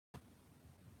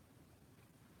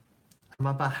Am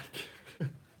I back?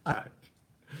 Back.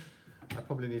 I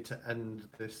probably need to end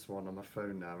this one on my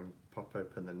phone now and pop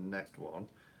open the next one.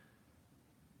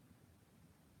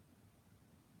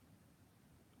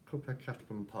 Cuppa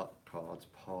Catherine Cards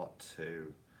Part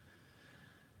 2.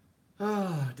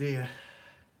 Oh dear.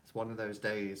 It's one of those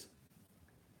days.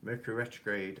 Mercury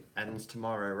retrograde ends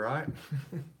tomorrow, right?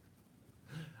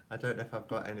 I don't know if I've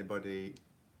got anybody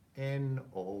in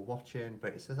or watching,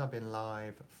 but it says I've been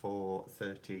live for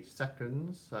 30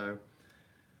 seconds, so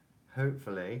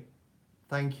hopefully,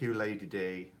 thank you Lady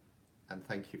D, and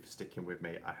thank you for sticking with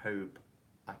me. I hope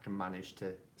I can manage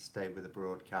to stay with the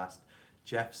broadcast.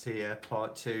 Jeff's here,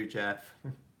 part 2, Jeff.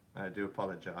 I do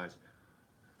apologise.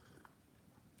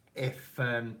 If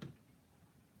I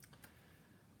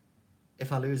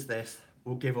lose this,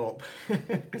 we'll give up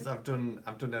because I've done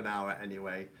an hour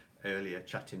anyway earlier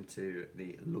chatting to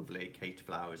the lovely Kate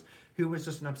Flowers, who was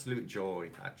just an absolute joy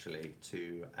actually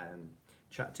to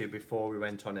chat to before we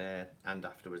went on air, and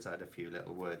afterwards I had a few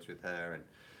little words with her, and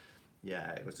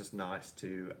yeah, it was just nice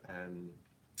to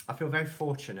I feel very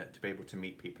fortunate to be able to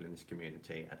meet people in this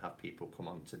community and have people come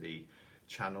onto the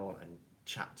channel and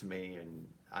chat to me and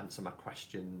answer my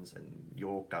questions and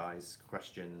your guys'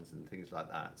 questions and things like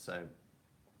that. So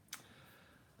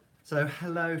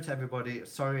hello to everybody.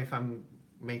 Sorry if I'm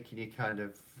making you kind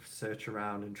of search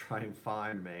around and try and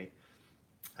find me.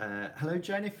 Hello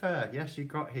Jennifer. Yes, you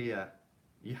got here.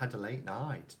 You had a late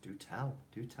night. Do tell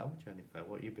Jennifer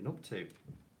what you've been up to.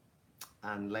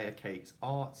 And Leia Cakes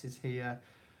Arts is here.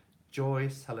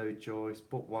 Joyce, hello Joyce.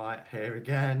 But White here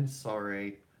again.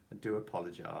 Sorry, I do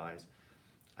apologise.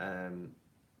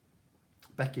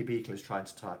 Becky Beagle is trying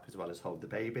to type as well as hold the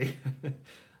baby.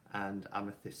 And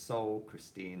Amethyst Soul,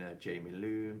 Christina, Jamie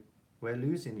Loom. We're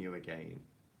losing you again.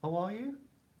 How are you?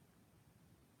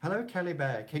 Hello Kelly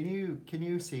Bear. Can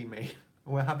you see me?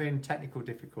 We're having technical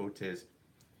difficulties.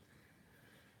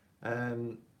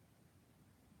 Can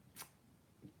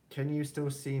you still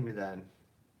see me then?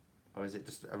 Or is it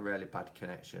just a really bad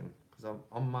connection? Because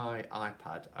on my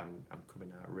iPad, I'm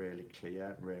coming out really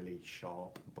clear, really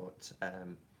sharp, but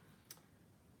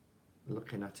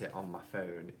looking at it on my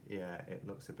phone, yeah, it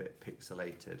looks a bit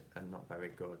pixelated and not very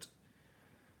good.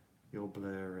 You're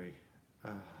blurry.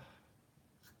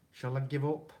 Shall I give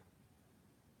up?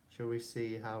 Shall we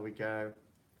see how we go?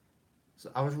 So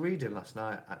I was reading last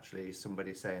night, actually,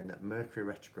 somebody saying that Mercury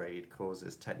retrograde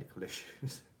causes technical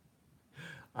issues.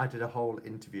 I did a whole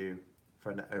interview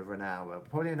for over an hour,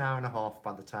 probably an hour and a half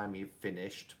by the time you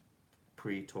finished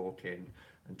pre-talking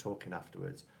and talking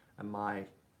afterwards. And my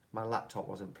laptop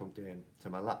wasn't plugged in, so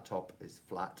my laptop is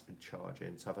flat and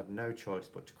charging. So I've had no choice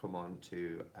but to come on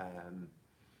to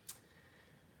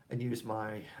and use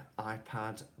my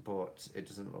iPad, but it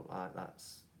doesn't look like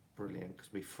that's brilliant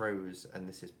because we froze, and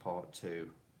this is part 2.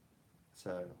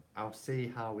 So I'll see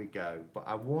how we go, but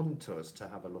I want us to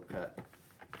have a look at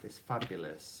this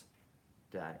fabulous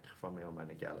deck from Il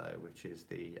Meneghello, which is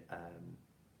the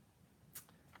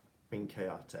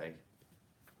Minchiate,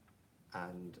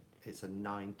 and it's a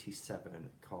 97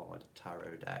 card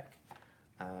tarot deck.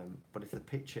 But if the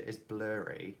picture is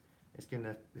blurry, it's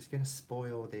gonna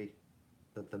spoil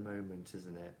the moment,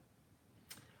 isn't it?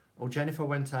 Well, Jennifer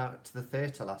went out to the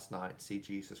theatre last night to see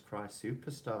Jesus Christ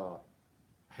Superstar.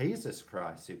 Jesus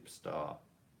Christ Superstar.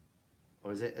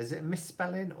 Or is it a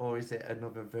misspelling, or is it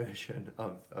another version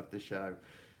of the show?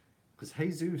 Because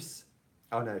Jesus,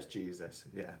 oh no, it's Jesus,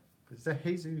 yeah. Because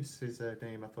Jesus is a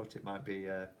name, I thought it might be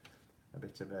a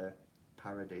bit of a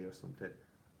parody or something.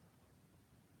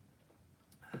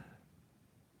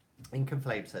 Incan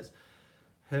Flame says,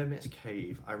 Hermit's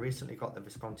Cave. I recently got the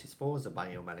Visconti Sforza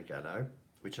by Il Meneghello,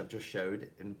 which I've just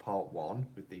showed in part 1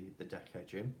 with the deck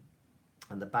edging.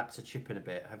 And the backs are chipping a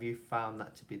bit. Have you found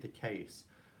that to be the case?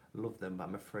 Love them, but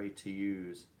I'm afraid to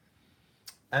use.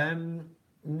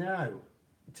 No.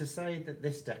 To say that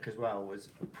this deck as well was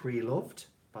pre-loved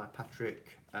by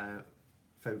Patrick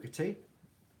Fogarty.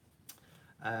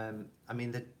 I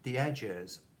mean, the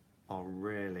edges are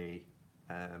really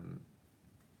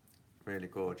really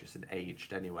gorgeous and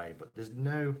aged anyway, but there's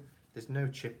no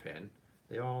chipping.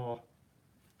 They are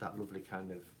that lovely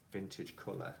kind of vintage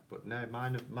colour, but no,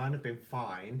 mine have been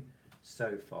fine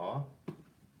so far.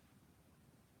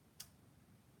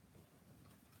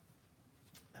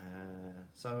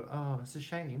 So it's a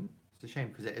shame. It's a shame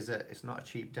because it's not a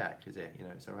cheap deck, is it? You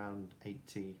know, it's around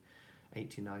 80,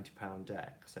 90 pound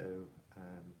deck. So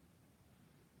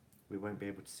we won't be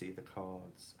able to see the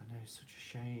cards. I know, it's such a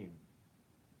shame.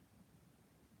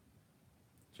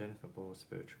 Jennifer Ball,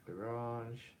 Spiritual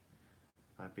Garage.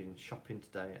 I've been shopping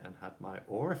today and had my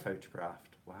aura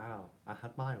photographed. Wow, I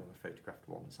had my aura photographed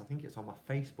once. once. I think it's on my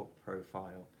Facebook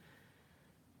profile.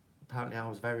 Apparently I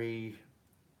was very,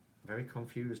 very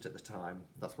confused at the time.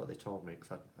 That's what they told me,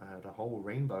 because I had a whole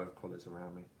rainbow of colours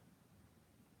around me.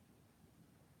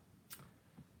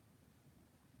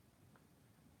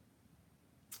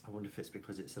 I wonder if it's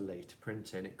because it's a later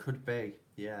printing. It could be.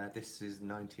 Yeah, this is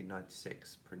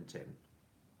 1996 printing.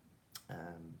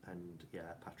 And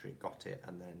yeah, Patrick got it,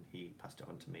 and then he passed it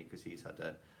on to me because he's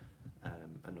had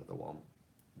another one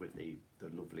with the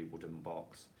lovely wooden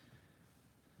box.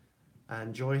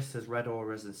 And Joyce has read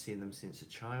auras and seen them since a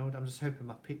child. I'm just hoping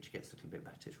my picture gets a little bit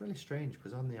better. It's really strange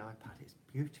because on the iPad it's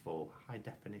beautiful, high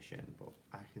definition, but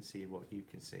I can see what you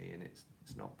can see, and it's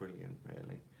not brilliant,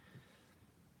 really.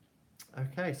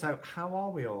 Okay, so how are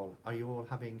we all? Are you all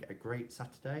having a great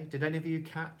Saturday? Did any of you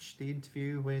catch the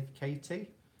interview with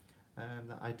Katie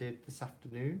that I did this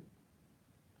afternoon?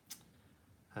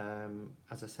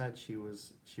 As I said, she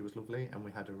was lovely, and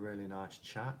we had a really nice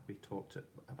chat. We talked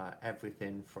about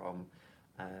everything from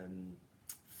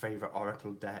favourite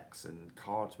oracle decks and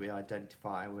cards we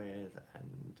identify with,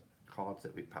 and cards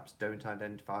that we perhaps don't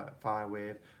identify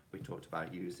with. We talked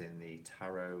about using the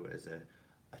tarot as a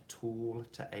tool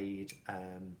to aid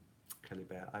Kelly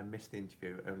Bear. I missed the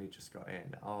interview, only just got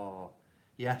in. Oh,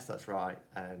 yes, that's right.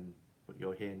 But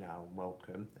you're here now, and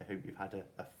welcome. I hope you've had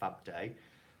a fab day.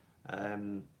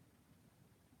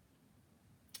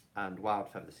 And Wild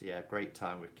Feathers, yeah, great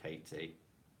time with Katie.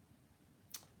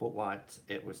 But White,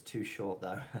 it was too short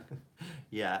though.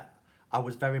 Yeah, I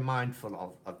was very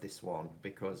mindful of this one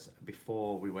because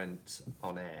before we went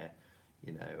on air,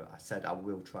 you know, I said I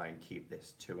will try and keep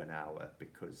this to an hour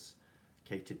because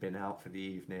Kate had been out for the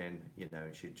evening, you know,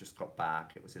 and she'd just got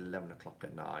back. It was 11 o'clock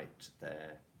at night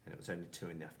there, and it was only 2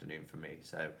 in the afternoon for me.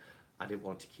 So I didn't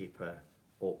want to keep her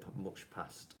up much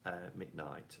past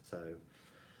midnight.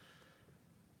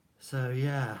 So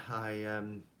yeah,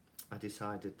 I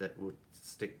decided that we'd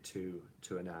stick to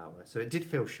an hour. So it did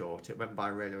feel short. It went by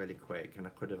really, really quick, and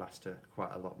I could have asked her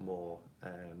quite a lot more.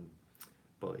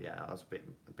 But yeah, I was a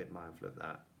bit mindful of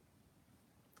that.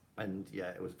 And yeah,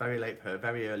 it was very late for her,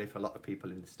 very early for a lot of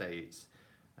people in the States.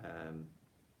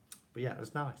 But yeah, it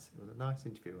was nice. It was a nice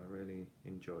interview. I really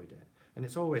enjoyed it. And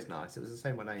it's always nice. It was the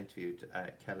same when I interviewed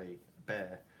Kelly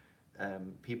Bear.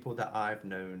 People that I've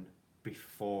known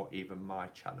before even my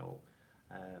channel,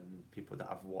 people that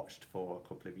I've watched for a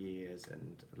couple of years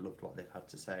and loved what they've had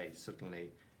to say,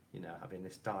 suddenly, you know, having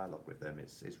this dialogue with them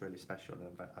is really special,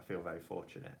 and I feel very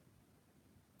fortunate.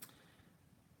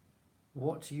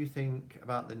 What do you think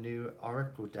about the new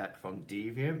Oracle deck from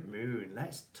Deviant Moon?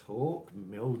 Let's talk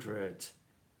Mildred.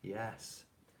 Yes.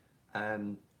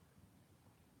 I'm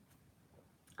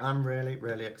really,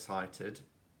 really excited.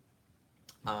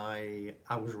 I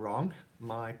was wrong.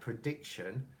 My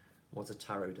prediction was a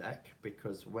tarot deck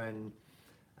because when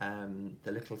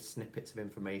the little snippets of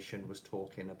information was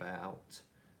talking about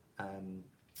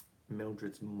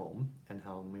Mildred's mum and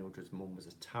how Mildred's mum was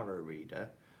a tarot reader,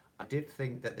 I did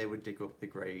think that they would dig up the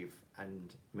grave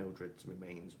and Mildred's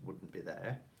remains wouldn't be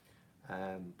there.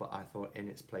 But I thought in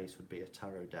its place would be a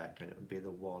tarot deck, and it would be the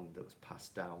one that was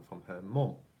passed down from her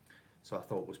mum. So I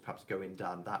thought was perhaps going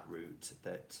down that route,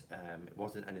 that it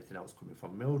wasn't anything else coming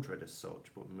from Mildred as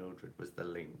such, but Mildred was the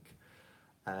link.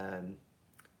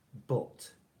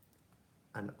 But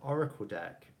an oracle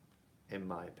deck, in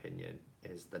my opinion,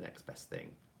 is the next best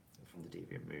thing from the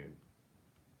Deviant Moon.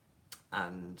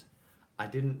 And I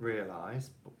didn't realise,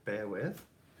 but bear with,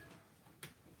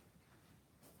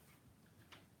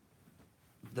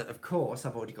 that of course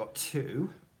I've already got 2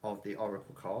 of the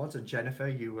oracle cards, and Jennifer,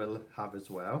 you will have as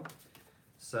well.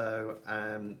 So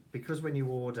because when you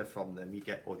order from them you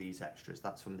get all these extras,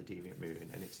 that's from the Deviant Moon,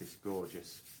 and it's this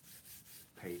gorgeous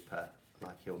paper,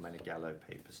 like your Meneghello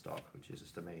paper stock, which is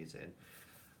just amazing.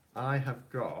 I have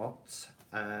got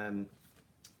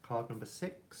card number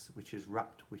 6, which is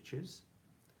Wrapped Witches.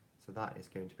 So that is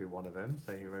going to be one of them.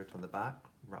 So he wrote on the back,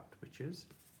 Wrapped Witches.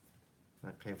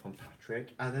 That came from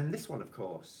Patrick. And then this one, of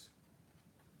course.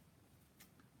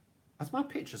 Has my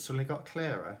picture suddenly got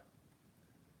clearer?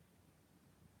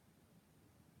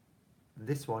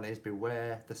 This one is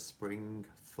Beware the Spring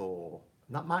Thaw.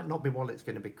 And that might not be what it's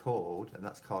going to be called, and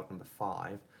that's card number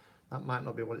 5. That might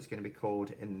not be what it's going to be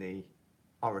called in the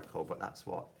Oracle, but that's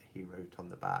what he wrote on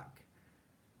the back.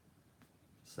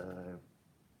 So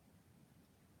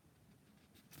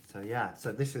yeah,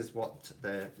 so this is what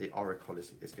the Oracle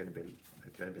is going to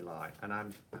be like, and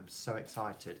I'm so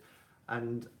excited.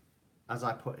 And as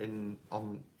I put in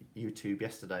on YouTube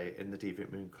yesterday in the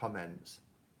Deviant Moon comments,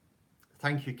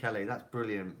 thank you, Kelly, that's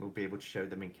brilliant. We'll be able to show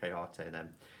them in Minchiate then.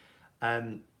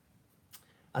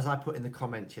 As I put in the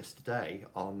comments yesterday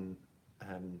on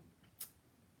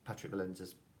Patrick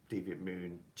Valenza's Deviant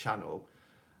Moon channel,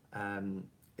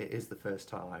 it is the first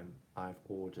time I've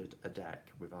ordered a deck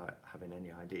without having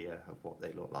any idea of what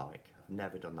they look like. I've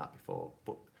never done that before,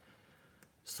 but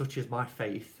such is my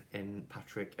faith in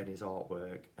Patrick and his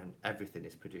artwork, and everything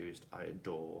is produced I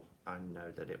adore. I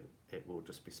know that it will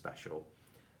just be special.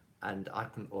 And I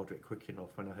couldn't order it quick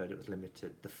enough when I heard it was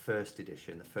limited. The first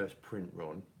edition, the first print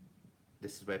run,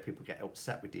 this is where people get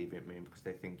upset with Deviant Moon because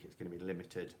they think it's going to be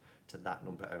limited to that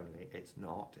number only. It's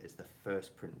not. It's the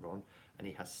first print run, and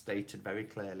he has stated very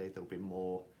clearly there'll be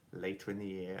more later in the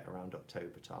year around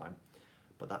October time.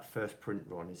 But that first print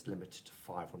run is limited to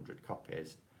 500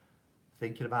 copies.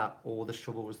 Thinking about all the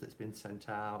shovels that's been sent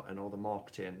out and all the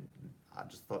marketing, I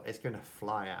just thought it's going to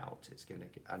fly out. It's going to,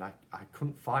 and I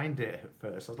couldn't find it at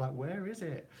first. I was like, where is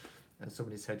it? And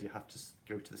somebody said you have to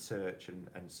go to the search and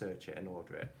search it and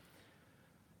order it.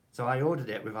 So I ordered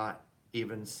it without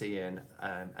even seeing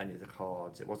any of the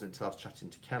cards. It wasn't until I was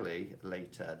chatting to Kelly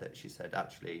later that she said,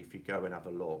 actually, if you go and have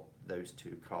a look, those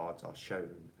two cards are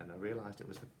shown. And I realised it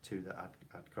was the two that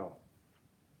I'd got.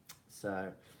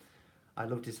 So I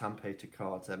loved his hand-painted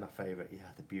cards. They're my favourite.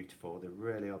 Yeah, they're beautiful. They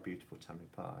really are beautiful, Tammy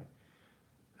Pie.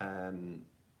 And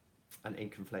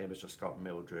Ink and Flame has just got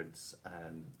Mildred's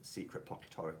Secret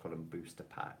Pocket Oracle and Booster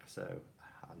Pack. So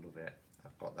I love it.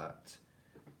 I've got that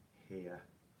here,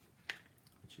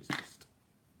 which is just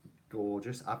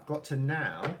gorgeous. I've got to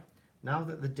now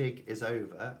that the dig is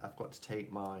over, I've got to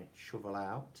take my shovel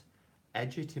out,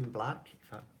 edge it in black.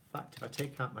 In fact, if I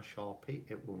take out my Sharpie,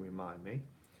 it will remind me.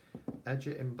 Edge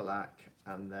it in black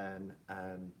and then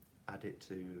add it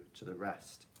to the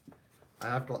rest. I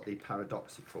have got the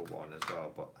paradoxical one as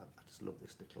well, but I just love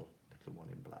this little one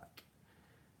in black.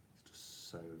 It's just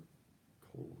so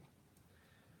cool.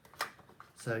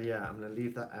 So yeah, I'm going to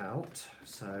leave that out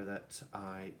so that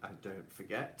I don't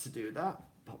forget to do that.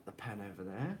 Pop the pen over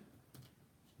there.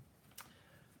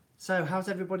 So how's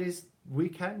everybody's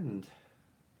weekend?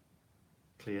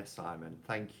 Clear, Simon.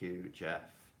 Thank you, Jeff.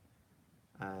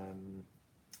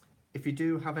 If you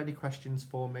do have any questions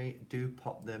for me, do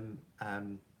pop them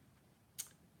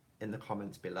in the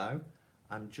comments below.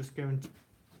 I'm just going to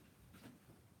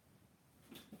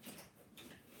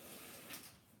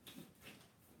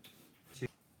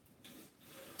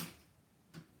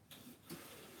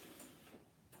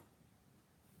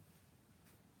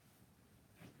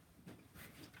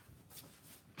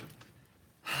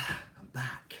I'm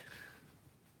back.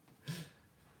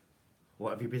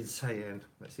 What have you been saying?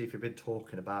 Let's see if you've been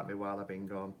talking about me while I've been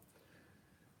gone.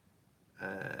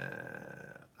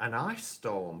 An ice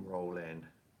storm rolling.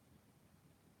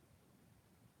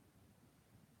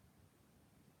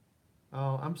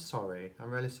 Oh, I'm sorry. I'm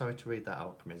really sorry to read that,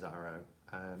 Alchemy Zaro.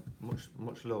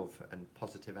 Much love and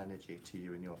positive energy to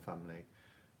you and your family.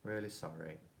 Really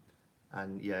sorry.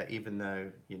 And yeah, even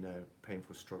though, you know,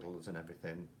 painful struggles and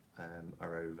everything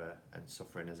are over and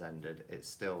suffering has ended, it's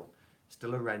still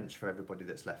a wrench for everybody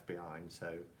that's left behind.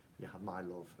 So you have my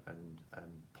love and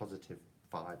positive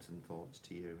vibes and thoughts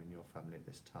to you and your family at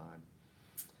this time.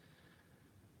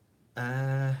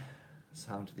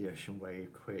 Sound of the ocean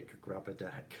wave, quick, grab a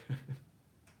deck.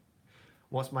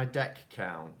 What's my deck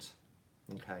count?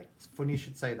 Okay, it's funny you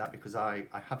should say that because I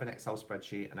have an Excel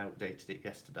spreadsheet and I updated it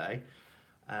yesterday.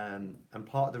 And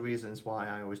part of the reasons why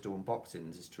I always do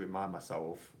unboxings is to remind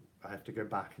myself I have to go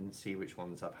back and see which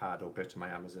ones I've had, or go to my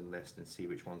Amazon list and see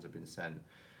which ones have been sent.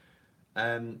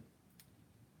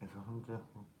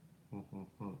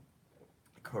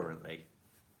 Currently,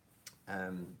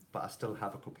 but I still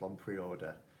have a couple on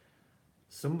pre-order.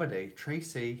 Somebody,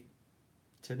 Tracy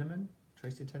Tinneman,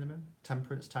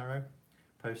 Temperance Tarot,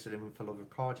 posted in for Love of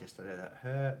Card yesterday that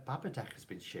her Baba deck has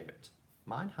been shipped.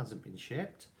 Mine hasn't been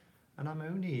shipped, and I'm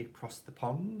only across the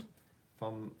pond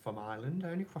from Ireland,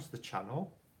 only across the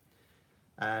channel.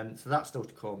 So that's still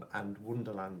to come, and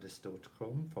Wonderland is still to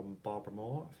come from Barbara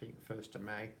Moore, I think 1st of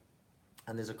May.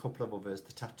 And there's a couple of others.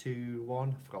 The tattoo one,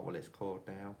 I forgot what it's called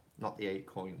now. Not the 8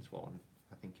 coins one.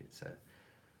 I think it's a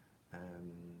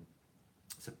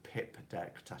pip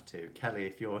deck tattoo. Kelly,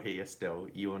 if you're here still,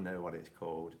 you'll know what it's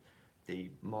called. The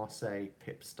Marseille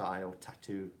pip style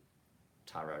tattoo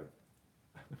tarot.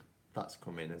 That's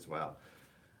coming as well.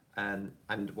 And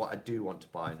what I do want to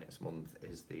buy next month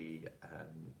is the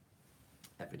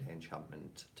Everyday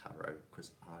Enchantment tarot,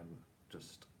 because I'm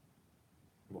just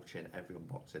watching every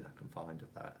unboxing I can find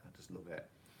of that. I just love it.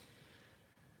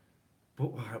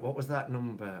 But what was that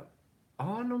number?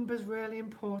 Are numbers really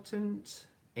important?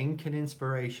 Ink and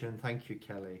inspiration. Thank you,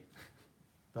 Kelly.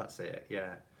 That's it,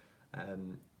 yeah.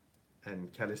 And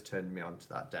Kelly's turned me on to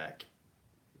that deck.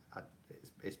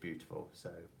 It's beautiful, so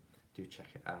do check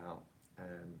it out.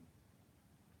 Um,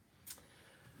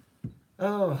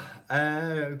 oh,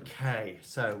 okay.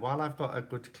 So while I've got a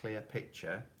good clear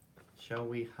picture, shall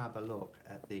we have a look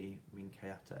at the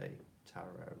Minchiate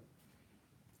tarot?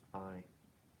 I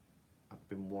I've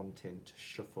been wanting to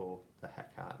shuffle the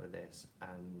heck out of this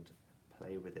and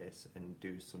play with this and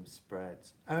do some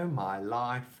spreads. Oh my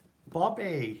life,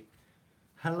 Bobby!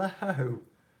 Hello.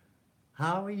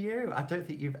 How are you? I don't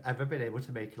think you've ever been able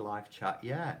to make a live chat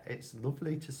yet. It's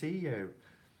lovely to see you.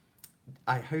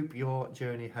 I hope your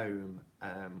journey home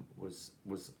was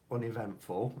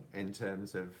uneventful in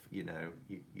terms of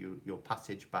your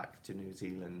passage back to New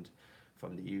Zealand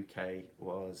from the UK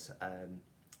was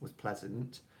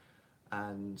pleasant,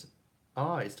 and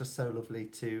oh, it's just so lovely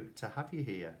to have you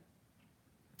here.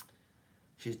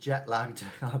 She's jet lagged.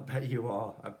 I bet you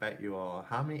are. I bet you are.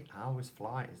 How many hours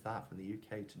flight is that from the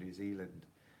UK to New Zealand?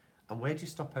 And where do you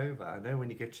stop over? I know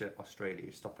when you get to Australia,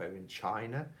 you stop over in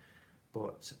China,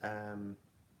 but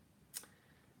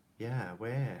yeah,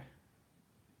 where?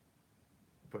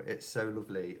 But it's so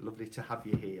lovely, lovely to have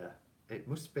you here. It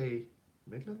must be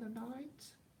middle of the night,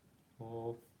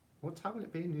 or what time will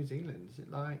it be in New Zealand? Is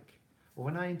it like? Well,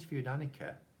 when I interviewed Annika,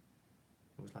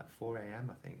 it was like 4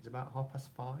 a.m. I think. It's about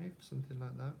 5:30, something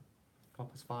like that.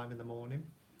 5:30 in the morning.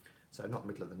 So not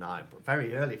middle of the night, but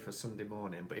very early for Sunday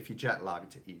morning. But if you're jet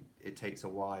lagged, it takes a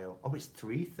while. Oh, it's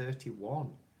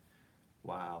 3:31.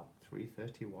 Wow,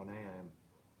 3:31 a.m.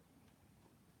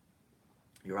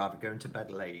 You're either going to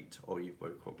bed late or you've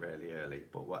woke up really early.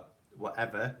 But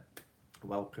whatever,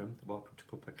 welcome to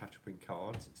Cuppa Catch Up in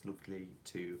Cards. It's lovely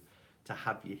to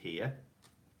have you here.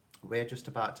 We're just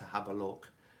about to have a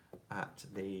look at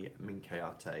the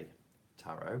Minchiate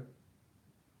tarot.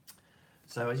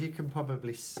 So as you can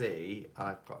probably see,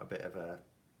 I've got a bit of a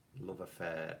love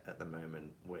affair at the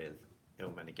moment with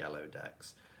Meneghello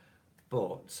decks.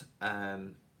 But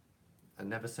and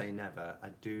never say never, I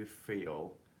do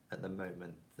feel at the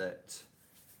moment that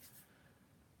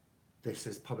this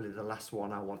is probably the last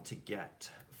one I want to get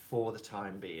for the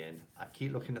time being. I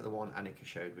keep looking at the one Annika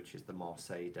showed, which is the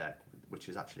Marseille deck, which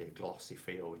is actually a glossy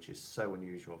feel, which is so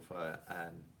unusual for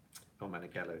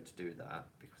Meneghello to do that,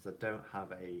 because I don't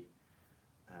have a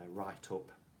write-up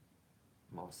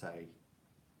Marseille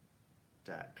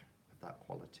deck of that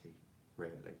quality,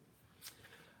 really.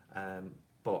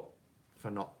 But for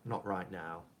not right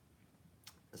now.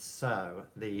 So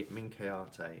the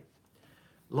Minchiate,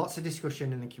 lots of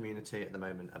discussion in the community at the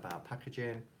moment about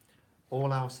packaging.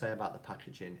 All I'll say about the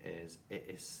packaging is it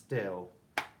is still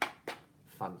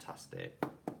fantastic.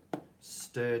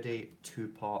 Sturdy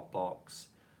 2-part box.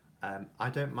 I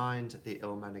don't mind the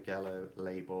Il Meneghello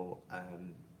label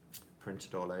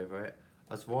printed all over it.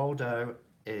 Oswaldo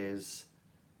is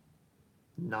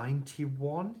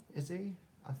 91, is he?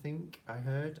 I think I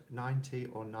heard 90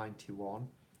 or 91.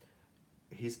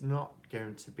 He's not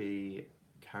going to be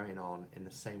carrying on in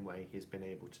the same way he's been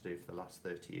able to do for the last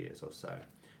 30 years or so,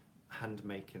 hand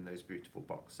making those beautiful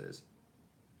boxes.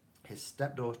 His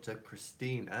stepdaughter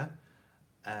Christina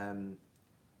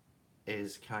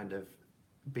is kind of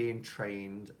being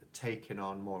trained, taking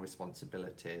on more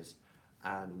responsibilities,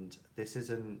 and this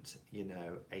isn't,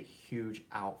 a huge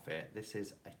outfit. This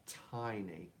is a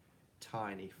tiny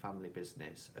family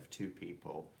business of 2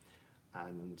 people,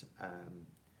 and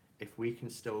if we can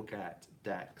still get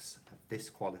decks of this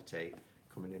quality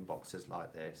coming in boxes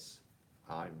like this,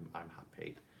 I'm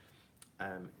happy.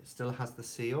 It still has the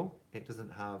seal. It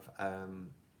doesn't have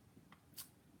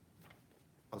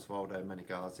Oswaldo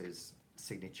Menegazzi's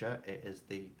signature. It is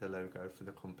the logo for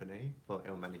the company, for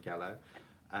Il Meneghello.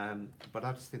 But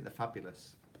I just think they're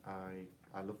fabulous.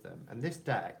 I love them. And this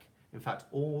deck, in fact,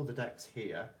 all the decks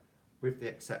here, with the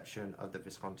exception of the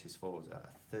Visconti Sforza, are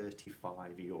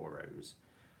 35 euros.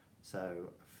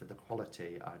 So for the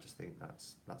quality, I just think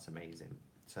that's amazing.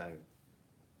 So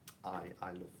I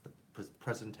love the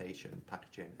presentation,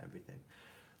 packaging, everything.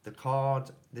 The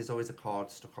card, there's always a card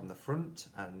stuck on the front,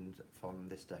 and from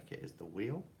this deck it is the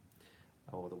wheel,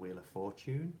 or the Wheel of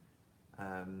Fortune.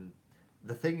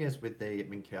 The thing is with the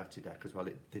Minchiate deck as well,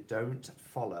 they don't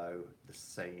follow the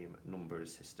same number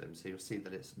system. So you'll see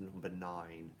that it's number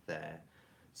 9 there.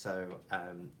 So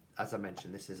as I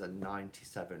mentioned, this is a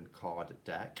 97 card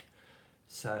deck.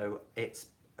 So it's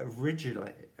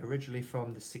originally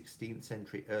from the 16th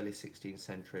century, early 16th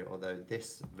century, although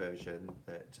this version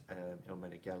that Il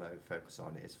Meneghello focus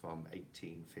on is from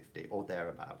 1850 or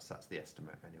thereabouts. That's the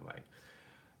estimate anyway.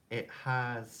 It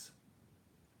has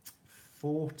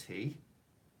 40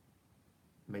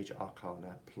 major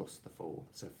arcana plus the 4,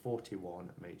 so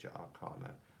 41 major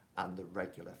arcana, and the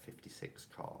regular 56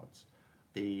 cards.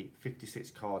 The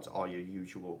 56 cards are your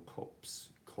usual cups,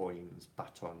 coins,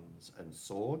 batons, and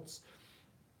swords.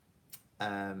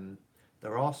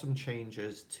 There are some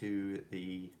changes to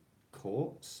the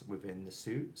courts within the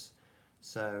suits.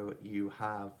 So you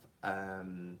have,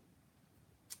 I'm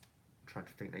trying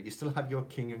to think now, you still have your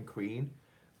king and queen,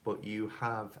 but you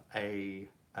have a,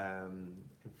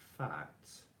 in fact,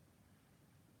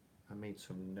 I made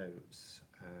some notes,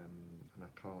 and I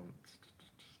can't,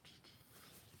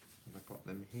 I've got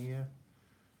them here.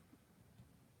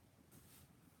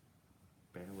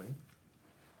 Bear with.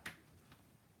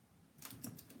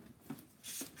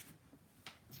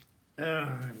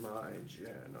 My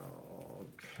journal.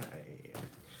 Okay.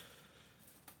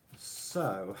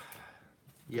 So,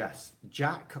 yes,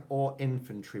 jack or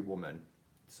infantry woman.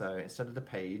 So instead of the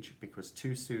page, because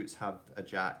 2 suits have a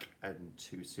jack and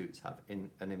 2 suits have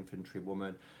an infantry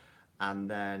woman, and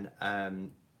then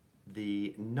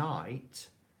the knight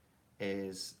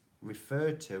is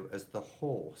referred to as the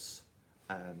horse.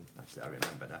 Actually, I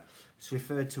remember that. It's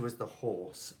referred to as the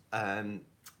horse.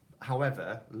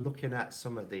 However, looking at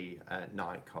some of the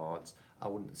knight cards, I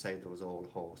wouldn't say there was all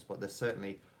horse, but there's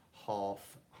certainly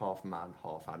half man,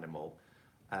 half animal.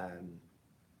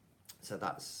 So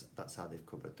that's how they've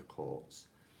covered the courts.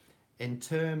 In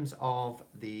terms of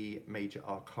the major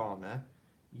arcana,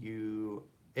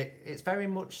 it's very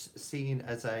much seen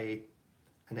as an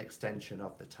extension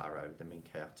of the tarot, the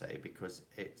Minchiate, because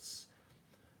it's,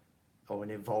 or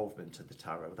an involvement of the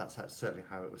tarot. That's certainly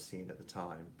how it was seen at the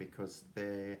time, because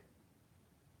they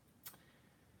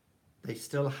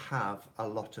still have a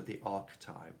lot of the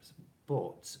archetypes,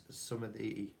 but some of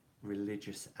the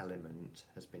religious element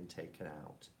has been taken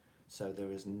out. So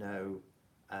there is no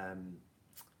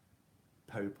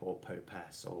pope or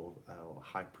popess or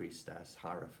high priestess,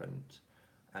 hierophant.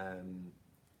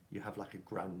 You have like a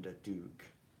grander duke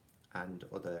and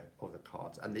other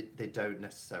cards, and they don't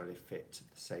necessarily fit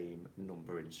the same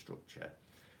numbering structure.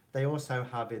 They also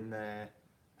have in there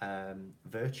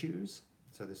virtues,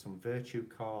 so there's some virtue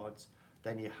cards.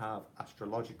 Then you have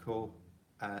astrological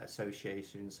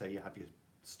associations, so you have your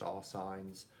star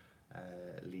signs,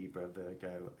 Libra,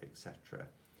 Virgo, etc.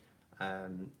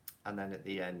 And then at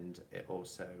the end, it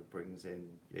also brings in,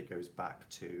 it goes back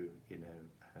to,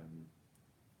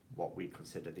 what we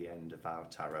consider the end of our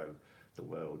tarot, the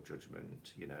world,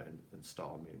 judgment, and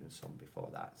star, moon, and sun before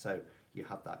that. So you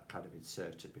have that kind of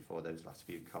inserted before those last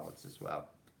few cards as well.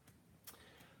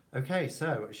 Okay,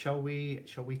 so shall we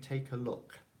take a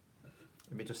look?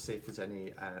 Let me just see if there's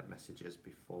any messages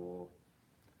before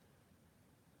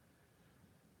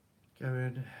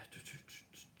going.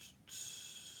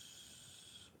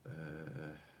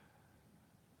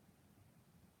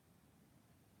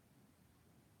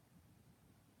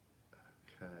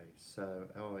 Okay, so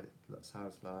that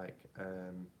sounds like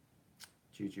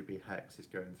GGB Hex is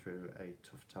going through a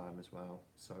tough time as well.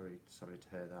 Sorry to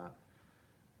hear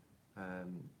that.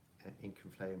 Ink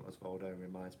and Flame Osvaldo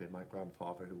reminds me of my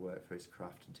grandfather who worked for his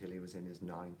craft until he was in his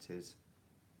 90s.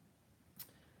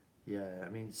 Yeah, I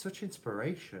mean, such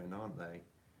inspiration, aren't they?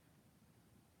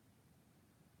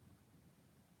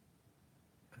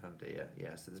 Oh dear,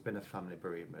 yeah, so there's been a family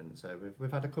bereavement. So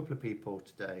we've had a couple of people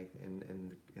today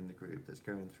in the group that's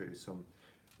going through some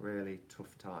really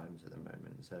tough times at the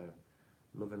moment. So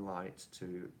love and light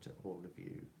to all of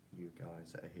you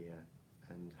guys that are here,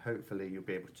 and hopefully you'll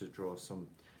be able to draw some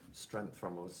strength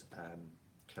from us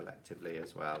collectively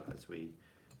as well as we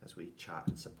chat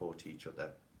and support each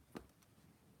other.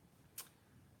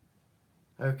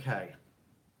 Okay,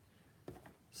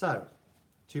 so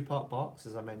 2-part box,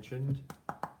 as I mentioned,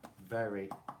 very,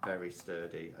 very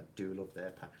sturdy. I do love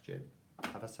their packaging.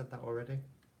 Have I said that already?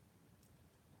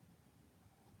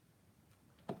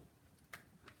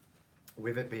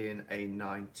 With it being a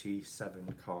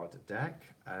 97 card deck,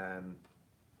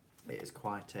 it is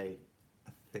quite a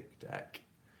thick deck.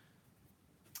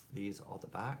 These are the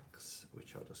backs,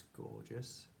 which are just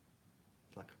gorgeous.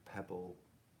 It's like a pebble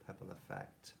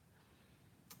effect.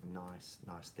 Nice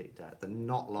thick deck. They're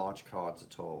not large cards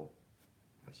at all,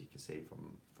 as you can see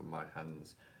from my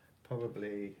hands.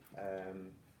 Probably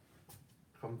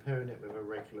comparing it with a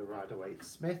regular Rider-Waite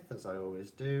Smith, as I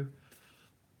always do,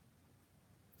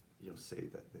 you'll see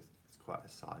that it's quite a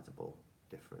sizable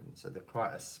difference. So they're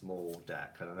quite a small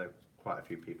deck, and I know quite a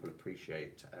few people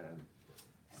appreciate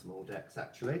small decks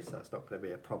actually, so that's not going to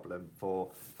be a problem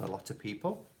for a lot of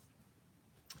people.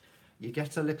 You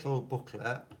get a little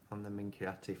booklet on the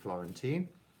Minchiate Florentine,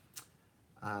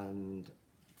 and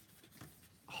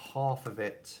half of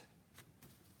it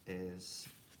is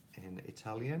in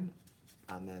Italian,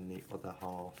 and then the other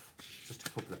half, just a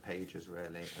couple of pages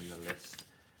really, and the list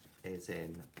is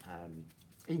in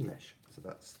English, so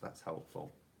that's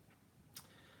helpful.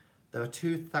 There are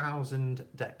 2,000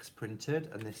 decks printed,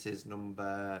 and this is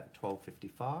number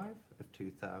 1255 of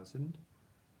 2,000.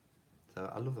 So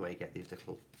I love the way you get these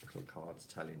little cards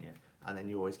telling you, and then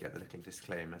you always get the little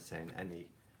disclaimer saying any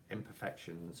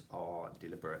imperfections are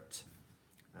deliberate.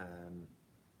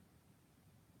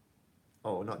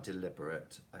 Oh, not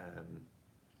deliberate.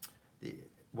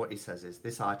 What he says is,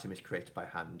 this item is created by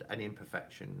hand. Any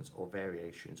imperfections or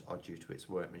variations are due to its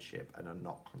workmanship and are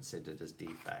not considered as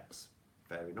defects.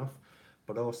 Fair enough.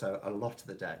 But also, a lot of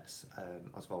the decks,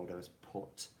 Osvaldo has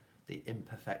put the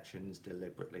imperfections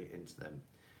deliberately into them.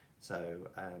 So,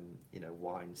 you know,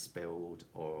 wine spilled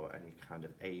or any kind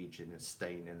of aging and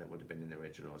staining that would have been in the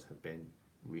originals have been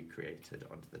recreated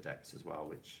onto the decks as well,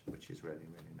 which is really,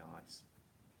 really nice.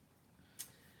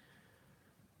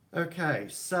 Okay,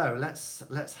 so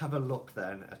let's have a look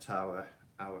then at our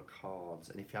cards,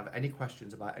 and if you have any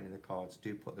questions about any of the cards,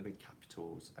 do put them in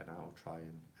capitals, and I'll try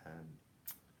and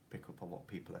pick up on what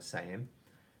people are saying.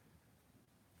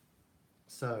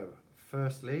 So,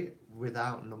 firstly,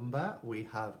 without number, we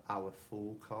have our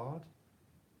full card,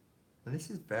 and this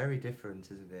is very different,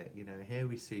 isn't it? You know, here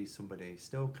we see somebody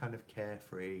still kind of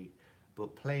carefree,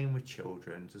 but playing with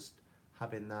children, just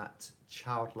having that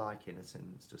childlike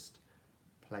innocence, just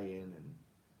playing and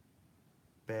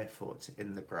barefoot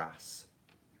in the grass.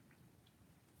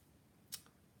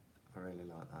 I really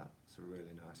like that. It's a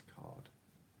really nice card.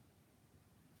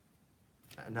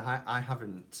 And I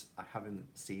haven't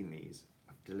seen these.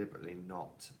 I've deliberately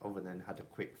not, other than had a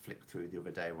quick flick through the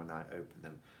other day when I opened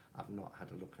them. I've not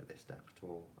had a look at this deck at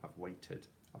all. I've waited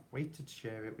to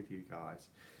share it with you guys.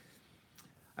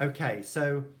 Okay,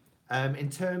 so in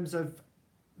terms of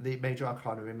the major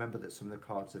arcana, remember that some of the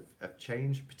cards have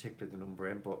changed, particularly the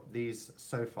numbering, but these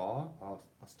so far are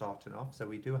starting off. So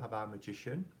we do have our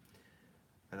magician,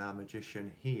 and our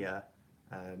magician here,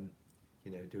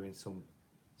 you know, doing some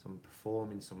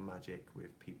performing some magic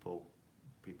with people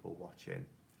watching.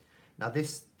 Now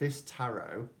this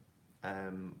tarot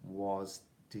was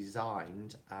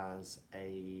designed as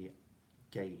a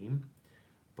game,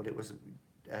 but it was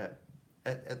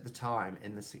at the time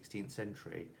in the 16th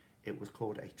century. It was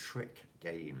called a trick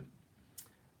game.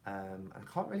 I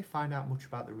can't really find out much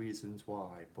about the reasons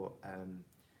why, but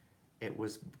it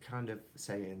was kind of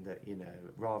saying that, you know,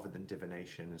 rather than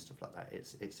divination and stuff like that,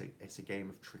 it's a game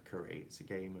of trickery. It's a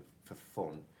game for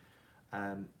fun.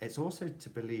 It's also to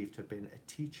have been a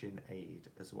teaching aid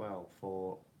as well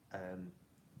for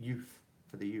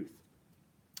the youth,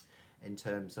 in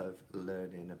terms of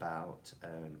learning about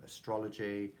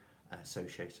astrology,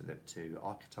 associating it to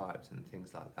archetypes and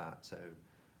things like that. So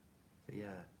yeah,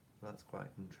 that's quite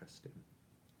interesting.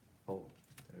 Oh,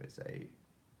 there is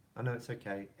I know it's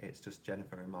okay, it's just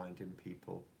Jennifer reminding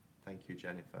people. Thank you,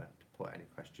 Jennifer, to put any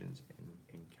questions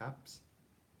in caps.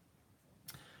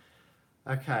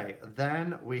 Okay,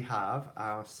 then we have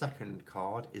our second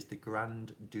card is the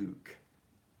Grand Duke.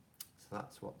 So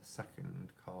that's what the second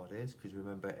card is, because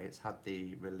remember it's had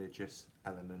the religious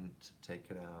element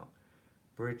taken out.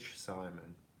 Bridge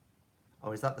Simon.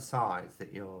 Oh, is that the size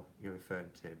that you're referring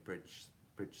to? Bridge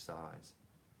size.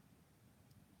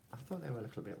 I thought they were a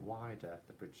little bit wider,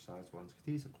 the bridge size ones, because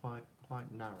these are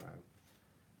quite narrow.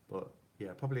 But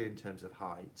yeah, probably in terms of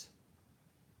height.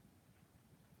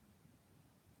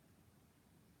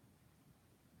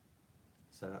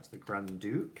 So that's the Grand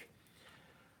Duke.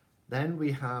 Then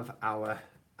we have our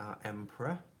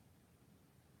Emperor.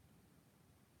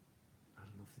 I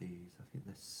love these. I think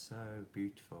they're so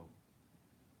beautiful.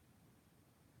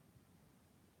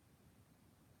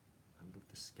 I love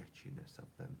the sketchiness of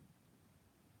them.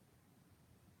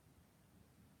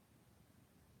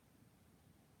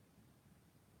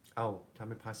 Oh,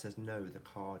 Tammy Pie says no, the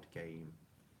card game.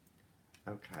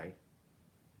 Okay.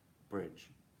 Bridge.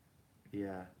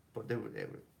 Yeah, but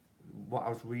what I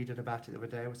was reading about it the other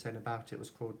day, I was saying about it was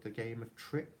called the game of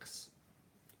tricks.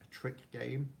 A trick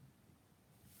game.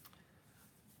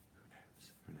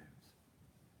 Who knows?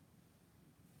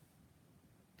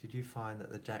 Did you find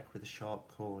that the deck with the sharp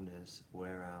corners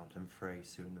wear out and fray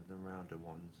sooner than rounder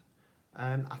ones?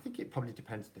 I think it probably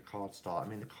depends on the card stock. I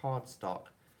mean, the card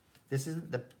stock, this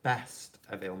isn't the best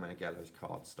of Il Meneghello's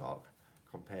card stock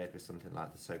compared with something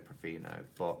like the Soprafino,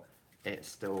 but it's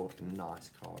still a nice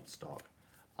card stock.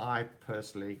 I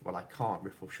personally, well, I can't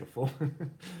riffle shuffle,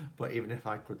 but even if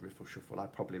I could riffle shuffle, I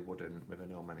probably wouldn't with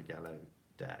an Il Meneghello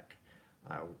deck.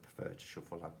 I would prefer to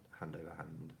shuffle hand over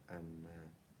hand and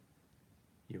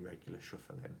your regular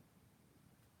shuffling.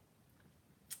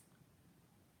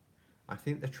 I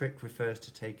think the trick refers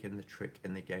to taking the trick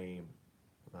in the game,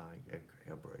 like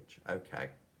a bridge. Okay.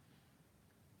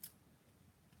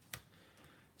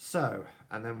 So,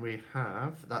 and then we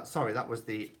have that. Sorry, that was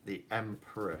the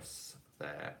Empress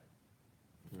there.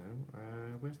 No,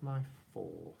 where's my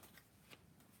 4?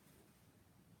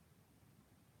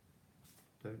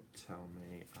 Don't tell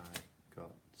me I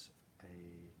got a.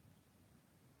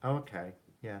 Oh, okay.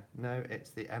 Yeah. No, it's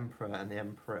the Emperor and the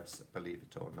Empress. Believe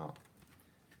it or not.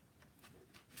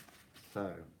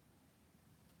 So.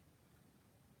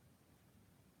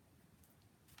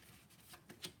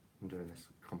 I'm doing this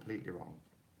completely wrong.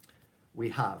 We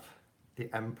have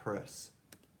the Empress,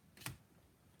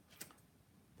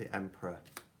 the Emperor,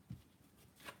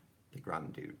 the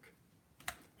Grand Duke.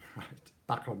 Right,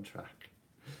 back on track.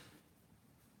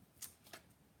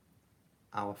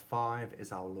 Our 5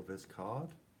 is our Lover's card.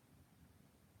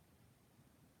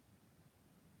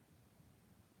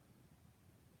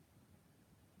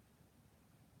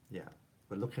 Yeah,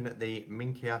 we're looking at the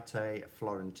Minchiate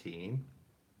Florentine,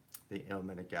 the Il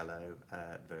Meneghello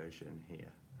version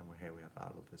here. And here we have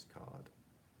our Lover's card.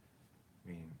 I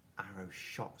mean, arrow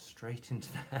shot straight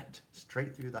into the head,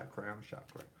 straight through that crown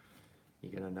chakra.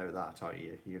 You're going to know that, aren't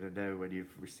you? You're going to know when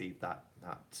you've received that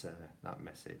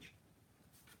message.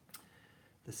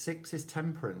 The 6 is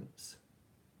Temperance.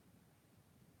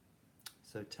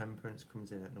 So Temperance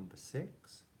comes in at number 6,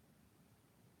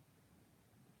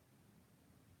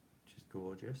 which is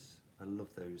gorgeous. I love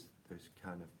those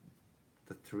kind of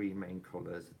the 3 main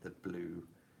colours, the blue,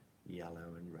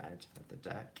 yellow and red of the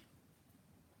deck.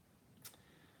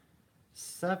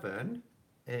 7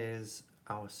 is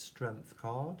our Strength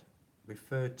card,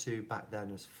 referred to back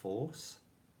then as Force,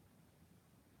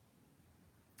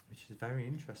 which is very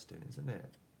interesting, isn't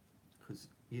it? Because,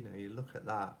 you know, you look at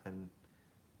that and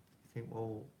you think,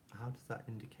 well, how does that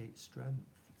indicate strength?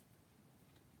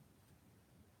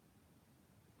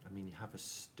 I mean, you have a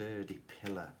sturdy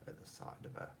pillar at the side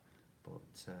of her, but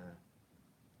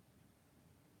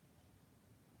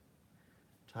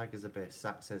Tiger's Abyss,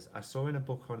 Zach says, I saw in a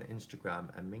book on Instagram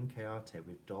a Minchiate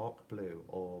with dark blue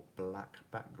or black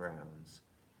backgrounds.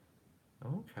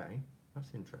 Okay,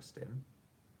 that's interesting.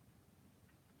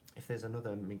 If there's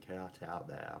another Minchiate out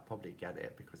there, I'll probably get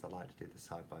it because I like to do the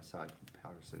side-by-side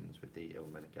comparisons with the Il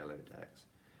Meneghello decks,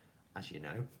 as you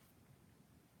know.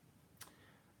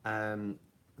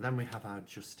 Then we have our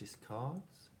Justice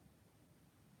cards.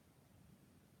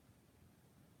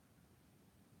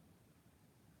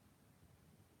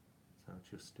 Our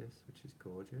Justice, which is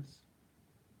gorgeous.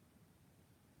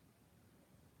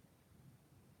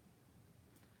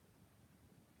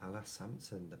 Alas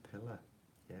Samson, the pillar,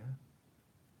 yeah.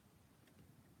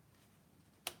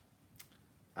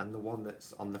 And the one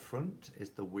that's on the front is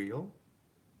the wheel,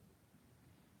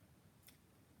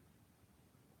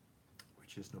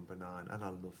 which is number 9. And I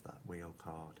love that wheel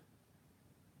card.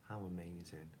 How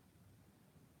amazing.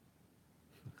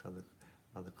 Look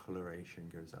how the coloration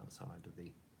goes outside of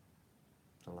the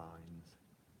lines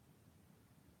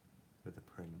with the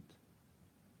print.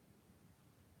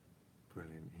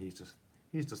 Brilliant. He's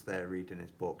just there reading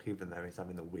his book, even though he's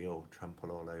having the wheel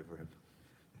trample all over him.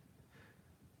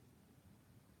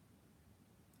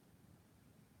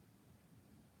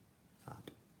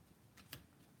 Fab.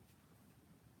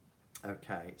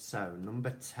 Okay, so number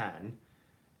 10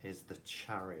 is the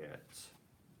Chariot.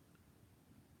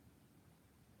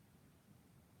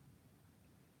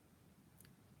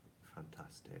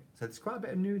 Fantastic. So there's quite a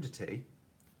bit of nudity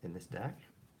in this deck.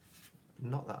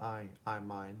 Not that I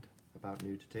mind about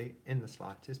nudity in the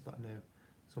slightest, but I know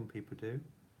some people do.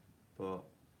 But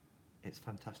it's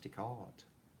fantastic art.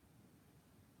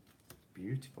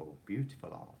 Beautiful,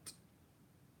 beautiful art.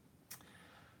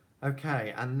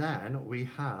 Okay, and then we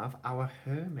have our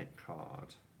Hermit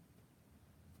card.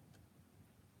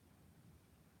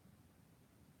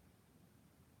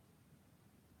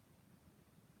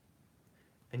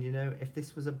 And you know, if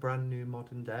this was a brand new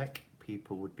modern deck,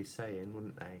 people would be saying,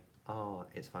 wouldn't they? Ah,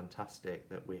 it's fantastic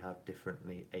that we have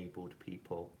differently abled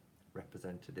people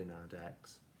represented in our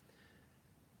decks.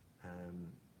 And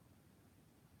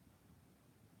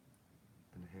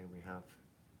here we have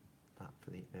that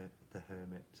for the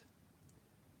Hermit.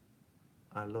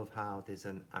 I love how there's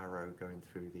an arrow going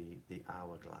through the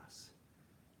hourglass,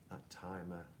 that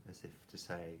timer, as if to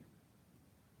say,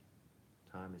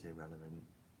 time is irrelevant.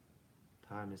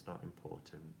 Time is not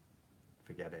important.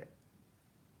 Forget it.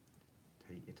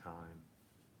 Take your time.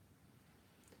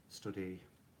 Study,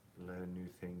 learn new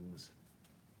things.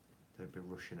 Don't be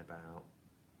rushing about.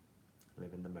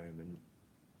 Live in the moment.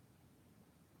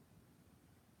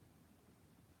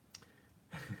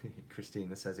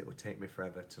 Christina says it would take me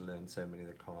forever to learn so many of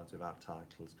the cards without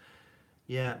titles.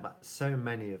 Yeah, but so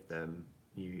many of them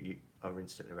you are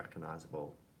instantly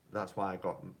recognisable. that's why I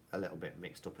got a little bit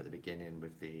mixed up at the beginning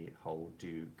with the whole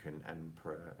Duke and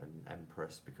Emperor and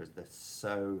Empress, because they're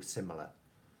so similar.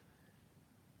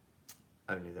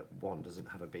 Only that one doesn't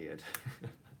have a beard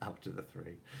out of the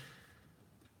three.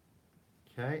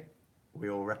 Okay, we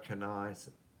all recognise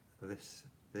this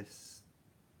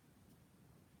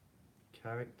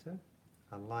character.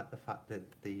 I like the fact that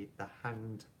the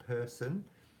hanged person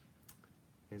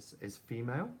is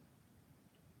female.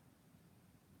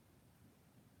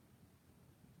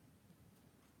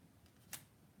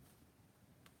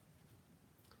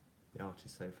 The art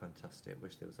is so fantastic.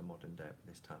 Wish there was a modern day with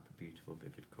this type of beautiful,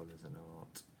 vivid colours and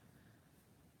art.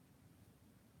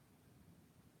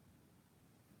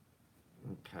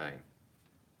 Okay.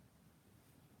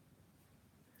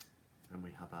 And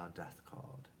we have our death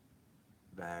card.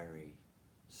 Very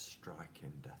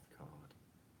striking death card.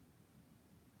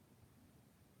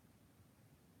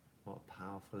 What a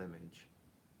powerful image.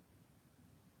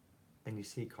 And you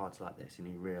see cards like this and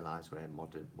you realise where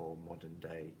more modern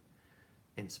day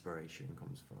inspiration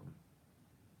comes from.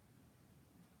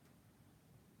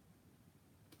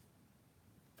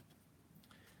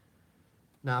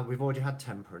 Now, we've already had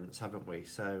Temperance, haven't we?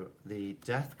 So the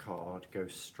Death card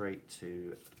goes straight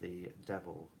to the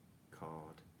Devil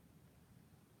card.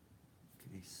 Look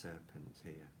at these serpents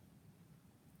here.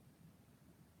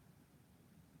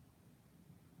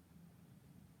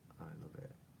 I love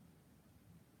it.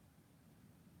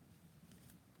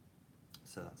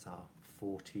 So that's our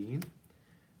 14.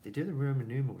 They do the Roman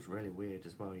numerals really weird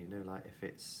as well, you know, like if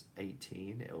it's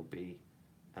 18, it'll be,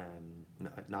 no,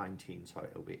 19, sorry,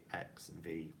 it'll be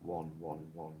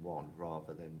XV1111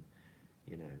 rather than,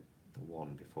 you know, the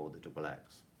 1 before the double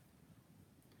X.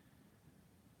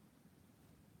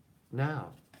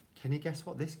 Now, can you guess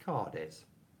what this card is?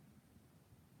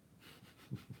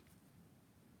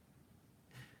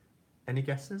 Any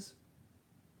guesses?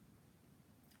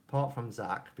 Apart from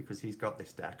Zach, because he's got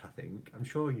this deck, I think. I'm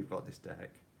sure you've got this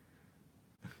deck.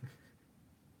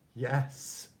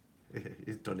 Yes,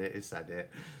 he's done it, he said it.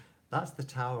 That's the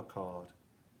Tower card,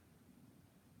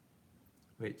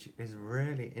 which is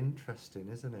really interesting,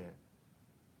 isn't it?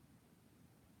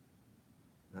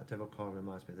 That Devil card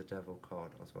reminds me of the Devil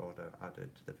card Osvaldo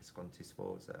added to the Visconti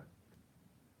Sforza.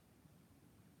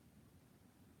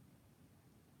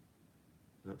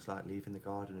 Looks like leaving the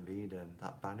Garden of Eden,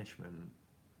 that banishment.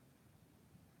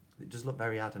 It does look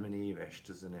very Adam and Eve-ish,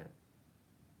 doesn't it?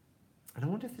 And I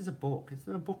wonder if there's a book. Is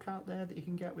there a book out there that you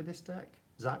can get with this deck?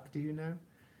 Zach, do you know?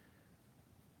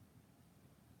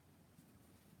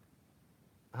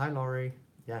 Hi, Laurie.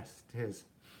 Yes, it is.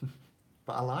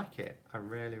 But I like it. I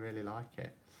really, really like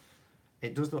it.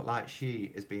 It does look like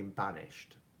she is being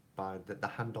banished by the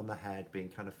hand on the head being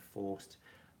kind of forced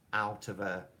out of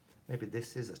a... Maybe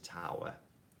this is a tower,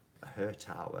 her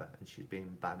tower, and she's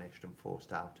being banished and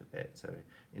forced out of it. So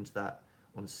into that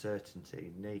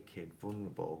uncertainty, naked,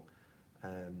 vulnerable,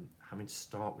 having to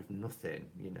start with nothing,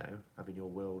 you know, having your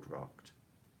world rocked.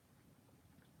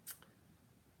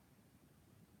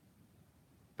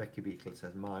 Becky Beekle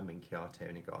says, my Minchiate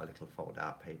only got a little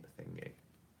fold-out paper thingy.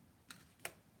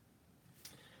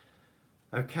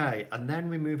 Okay, and then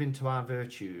we move into our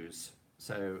virtues.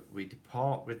 So we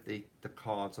depart with the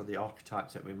cards or the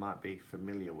archetypes that we might be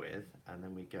familiar with, and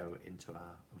then we go into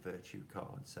our virtue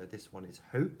cards. So this one is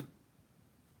Hope.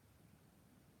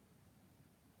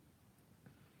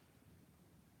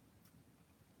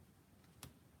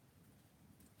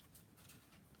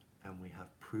 And we have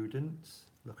Prudence.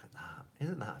 Look at that.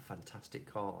 Isn't that a fantastic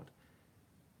card?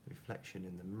 Reflection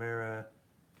in the mirror,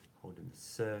 holding the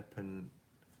serpent.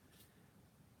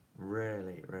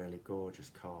 Really, really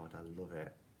gorgeous card. I love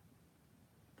it.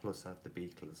 Plus I have the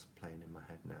Beatles playing in my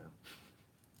head now.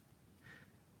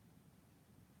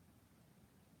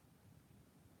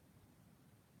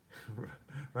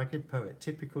 Ragged Poet,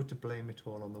 typical to blame it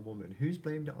all on the woman. Who's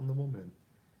blamed it on the woman?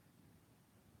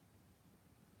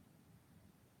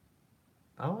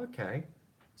 Oh, okay.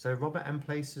 So Robert M.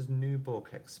 Place's new book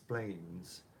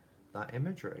explains that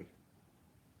imagery.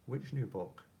 Which new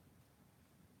book?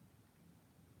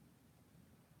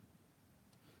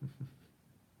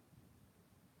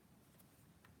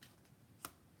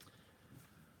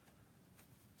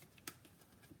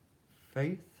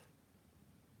 Faith.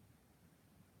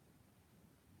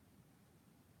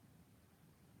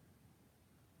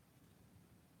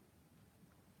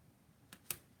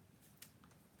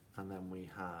 And then we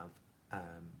have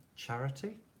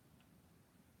Charity.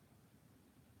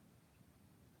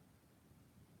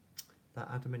 That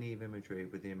Adam and Eve imagery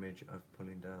with the image of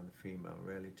pulling down the female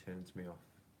really turns me off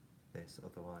this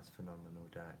otherwise phenomenal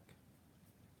deck.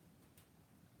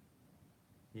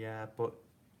 Yeah, but,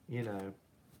 you know,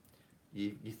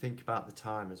 you think about the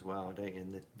time as well, don't you?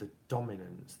 And the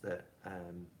dominance that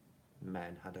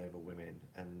men had over women,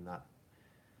 and that,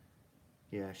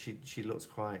 yeah, she looks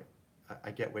quite.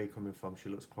 I get where you're coming from. She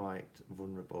looks quite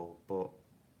vulnerable, but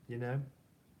you know,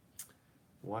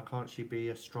 why can't she be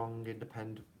a strong,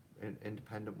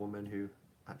 independent woman who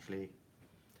actually,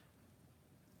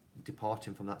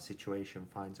 departing from that situation,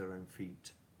 finds her own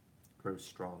feet, grows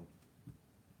strong?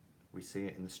 We see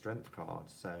it in the strength card.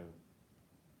 So,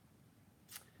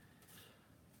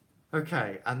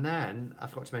 okay, and then I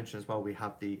forgot to mention as well, we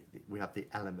have the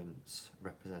elements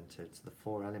represented, so the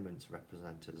four elements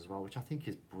represented as well, which I think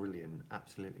is brilliant,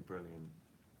 absolutely brilliant.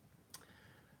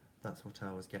 That's what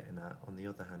I was getting at. On the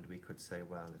other hand, we could say,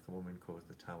 well, if a woman caused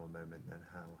the tower moment, then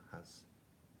how has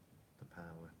the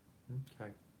power?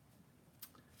 Okay.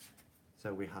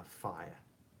 So we have fire.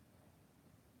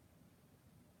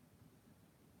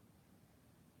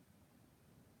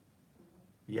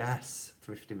 Yes,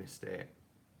 Thrifty missed it.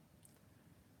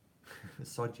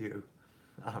 Sod you,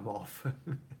 I'm off.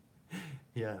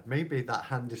 Yeah, maybe that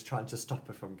hand is trying to stop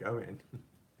her from going.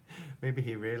 Maybe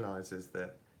he realises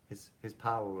that his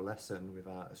power will lessen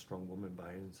without a strong woman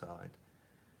by his side.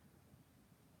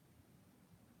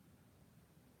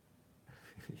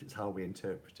 It's how we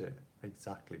interpret it.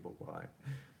 Exactly, but why?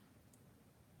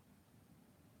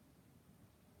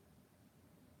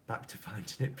 Back to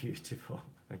finding it beautiful.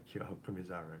 Thank you,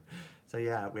 Alchemizarro. So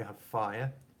yeah, we have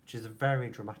fire, which is a very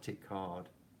dramatic card.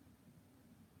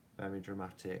 Very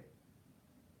dramatic.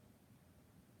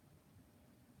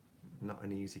 Not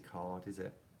an easy card, is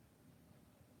it?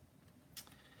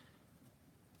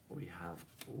 We have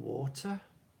water.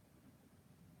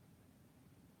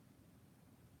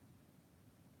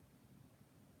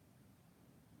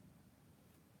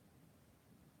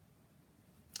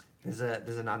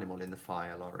 There's an animal in the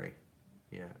fire, Laurie.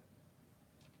 Yeah.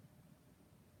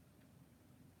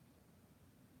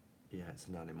 Yeah, it's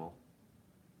an animal.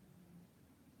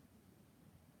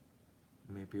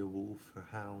 Maybe a wolf or a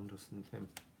hound or something.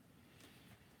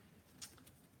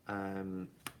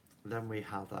 Then we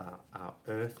have our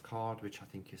Earth card, which I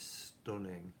think is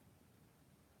stunning.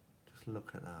 Just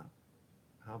look at that.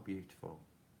 How beautiful.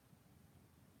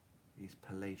 These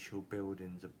palatial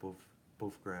buildings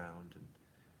above ground, and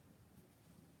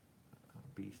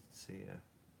beasts here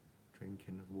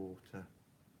drinking water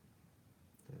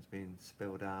that's been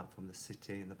spilled out from the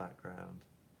city in the background.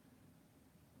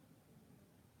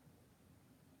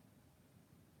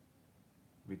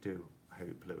 We do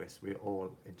hope, Lewis, we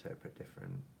all interpret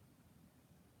different.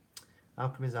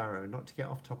 Alchemy's Arrow, not to get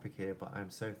off topic here, but I'm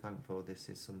so thankful this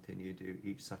is something you do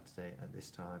each Saturday at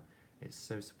this time. It's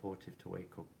so supportive to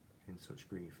wake up in such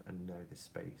grief and know this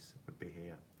space would be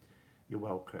here. You're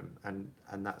welcome, and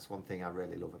that's one thing I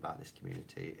really love about this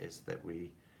community, is that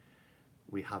we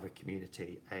have a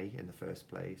community, A, in the first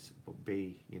place, but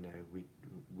B, you know,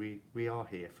 we are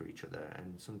here for each other,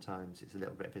 and sometimes it's a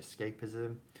little bit of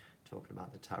escapism, talking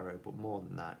about the tarot, but more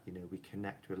than that, you know, we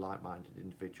connect with like-minded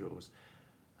individuals,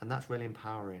 and that's really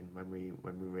empowering when we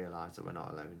realise that we're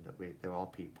not alone, that there are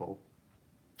people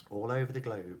all over the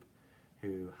globe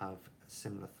who have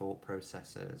similar thought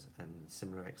processes and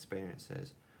similar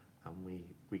experiences, and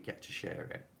we get to share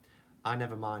it. I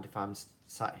never mind if I'm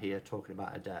sat here talking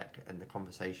about a deck and the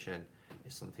conversation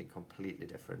is something completely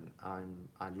different. I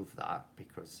love that,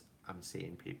 because I'm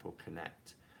seeing people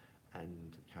connect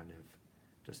and kind of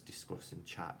just discuss and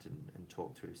chat and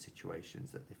talk through situations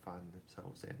that they find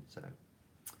themselves in. So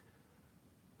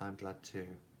I'm glad to.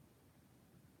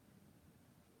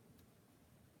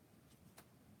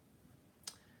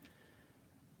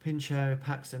 Pincho,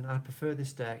 Paxton, I prefer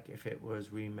this deck if it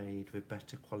was remade with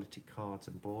better quality cards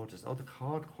and borders. Oh, the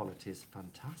card quality is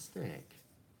fantastic.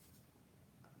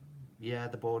 Yeah,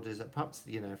 the borders, perhaps,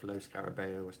 you know, if Lo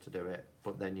Scarabeo was to do it,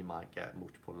 but then you might get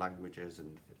multiple languages,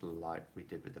 and like we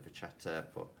did with the Vachetta,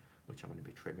 but which I'm going to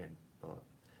be trimming. But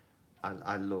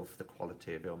I love the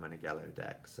quality of Il Meneghello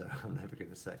deck, so I'm never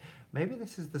going to say. Maybe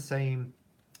this is the same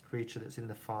creature that's in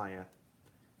the fire,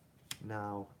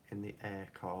 now in the air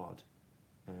card.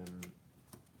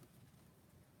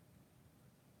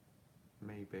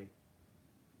 Maybe.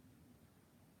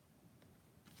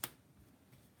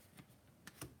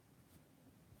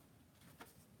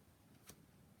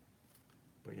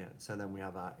 But yeah, so then we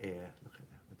have our air. Look at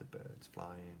that, with the birds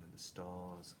flying and the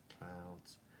stars,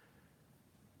 clouds.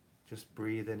 Just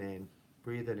breathing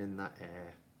in that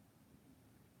air.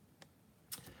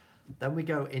 Then we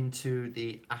go into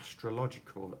the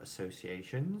astrological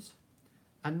associations.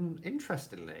 And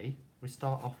interestingly, we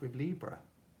start off with Libra.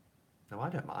 Now, I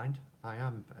don't mind. I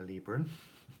am a Libran.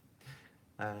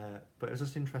 But it was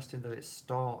just interesting that it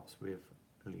starts with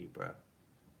Libra.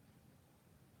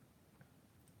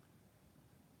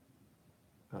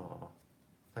 Oh,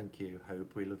 thank you,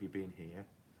 Hope. We love you being here.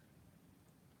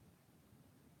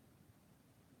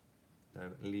 So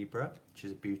Libra, which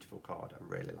is a beautiful card. I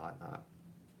really like that.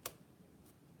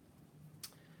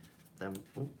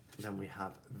 Then we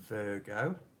have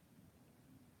Virgo.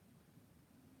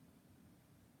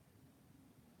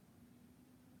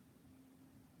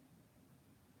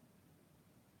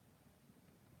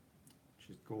 Which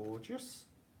is gorgeous.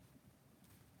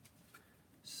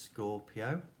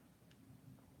 Scorpio.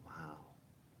 Wow.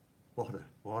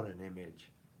 What an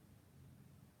image.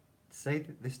 To say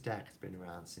that this deck has been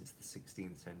around since the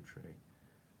 16th century,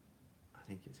 I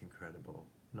think it's incredible.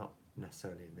 Not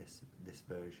necessarily in this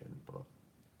version, but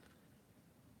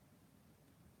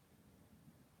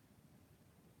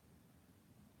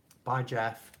bye,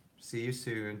 Jeff. See you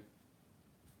soon.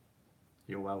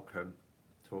 You're welcome.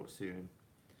 Talk soon.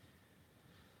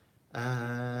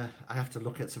 I have to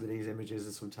look at some of these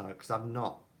images sometimes because I'm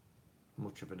not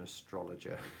much of an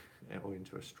astrologer or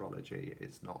into astrology.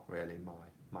 It's not really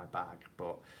my bag.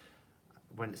 But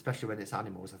especially when it's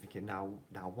animals, I'm thinking now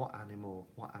what animal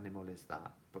is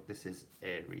that? But this is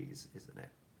Aries, isn't it?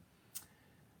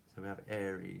 So we have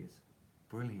Aries.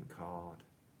 Brilliant card.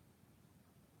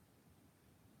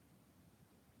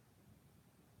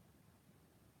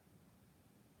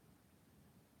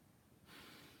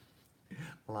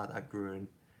 I like that Gruen.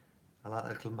 I like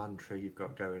that little mantra you've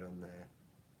got going on there.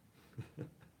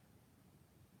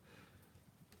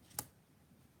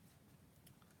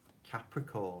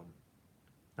 Capricorn.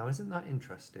 Now, isn't that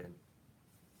interesting?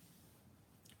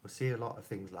 We'll see a lot of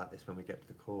things like this when we get to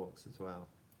the courts as well.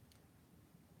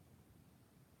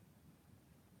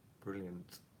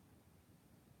 Brilliant.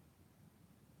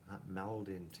 That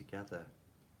melding together,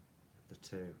 the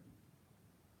two.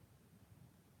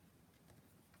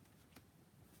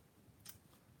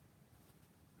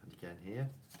 And again here,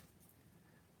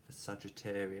 for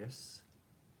Sagittarius.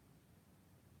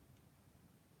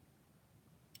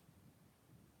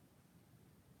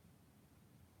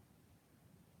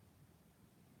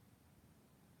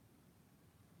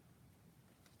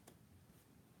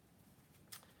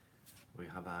 We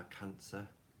have our Cancer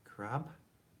crab.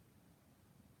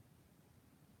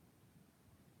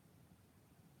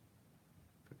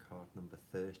 For card number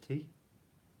 30.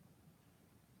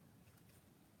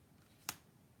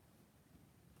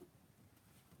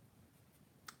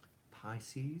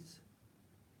 Pisces.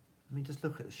 I mean, just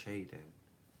look at the shading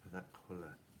of that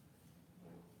colour.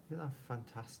 Isn't that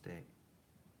fantastic?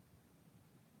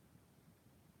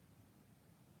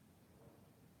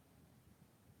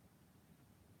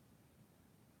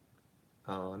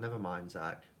 Oh, never mind,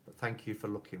 Zach. But thank you for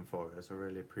looking for us. I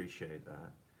really appreciate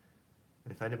that.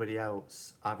 And if anybody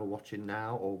else, either watching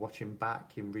now or watching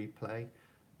back in replay,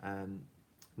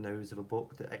 knows of a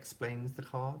book that explains the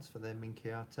cards for their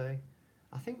Minchiate,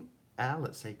 I think Elle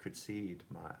at Sacred Seed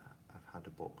might have had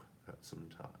a book at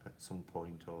some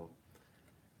point, or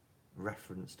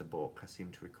referenced a book. I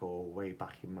seem to recall way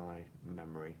back in my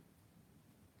memory.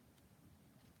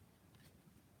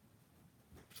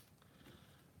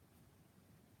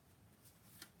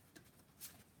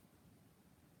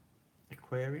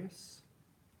 Aquarius.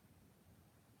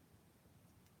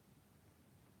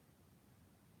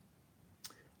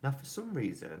 Now, for some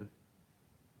reason,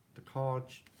 the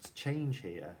cards change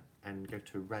here and go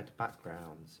to red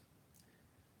backgrounds,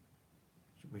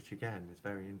 which again is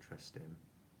very interesting.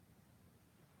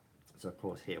 So, of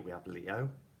course, here we have Leo,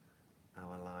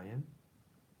 our lion.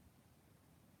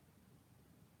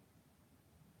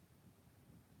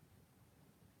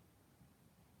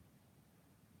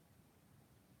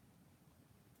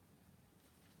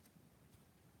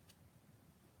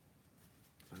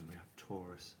 And we have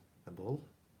Taurus, the bull.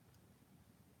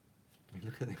 I mean,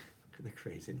 look at the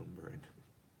crazy numbering.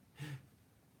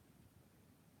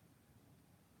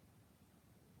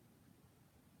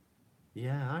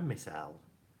 Yeah, I miss Elle.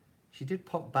 She did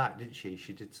pop back, didn't she?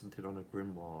 She did something on a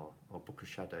grimoire or Book of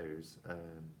Shadows a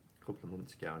couple of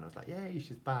months ago, and I was like, yay,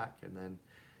 she's back, and then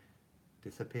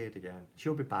disappeared again.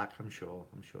 She'll be back, I'm sure.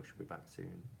 I'm sure she'll be back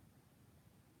soon.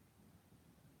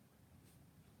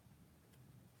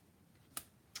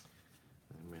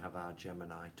 And we have our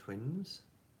Gemini twins.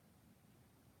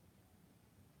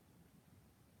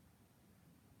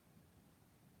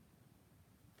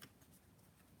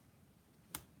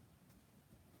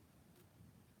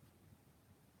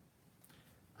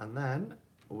 And then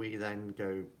we then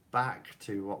go back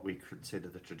to what we consider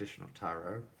the traditional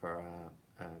tarot for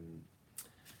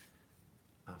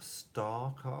our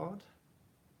star card.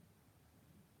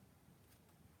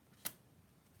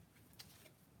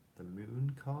 The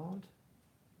moon card.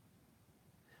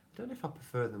 I don't know if I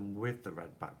prefer them with the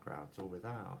red backgrounds or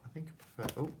without. I think I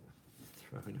prefer, oh,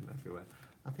 throwing them everywhere.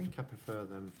 I think I prefer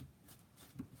them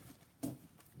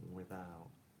without.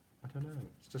 I don't know,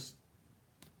 it's just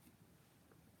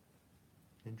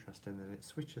interesting that it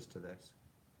switches to this.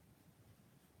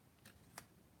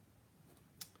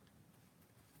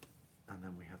 And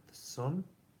then we have the sun,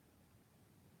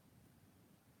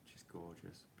 which is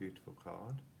gorgeous, beautiful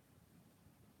card.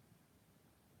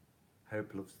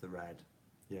 Hope loves the red,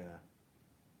 yeah.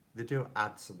 They do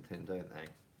add something, don't they?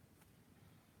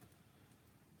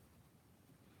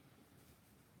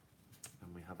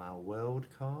 And we have our world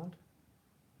card.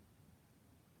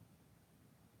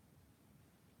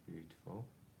 Beautiful.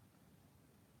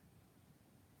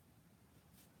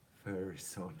 Furry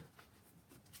sun.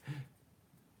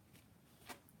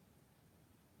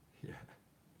 Yeah.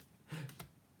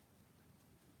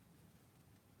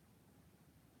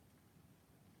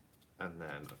 And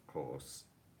then, of course,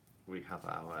 we have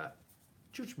our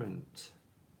judgment.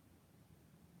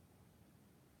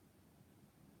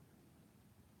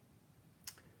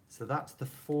 So that's the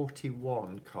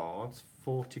 41 cards,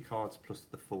 40 cards plus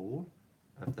the Fool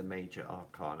of the major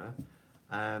arcana.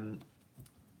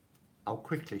 I'll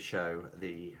quickly show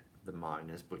the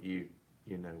minors, but you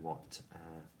know what,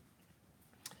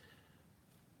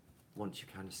 once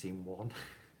you've kind of seen one.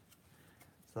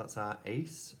 So that's our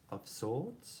Ace of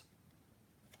Swords.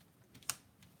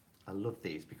 I love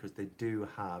these because they do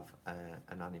have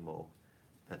an animal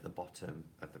at the bottom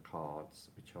of the cards,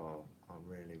 which are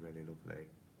really, really lovely.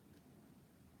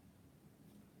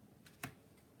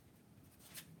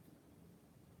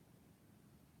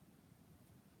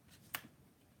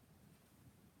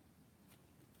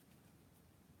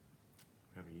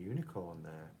 We have a unicorn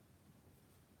there.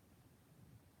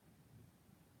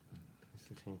 This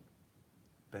little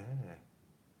bear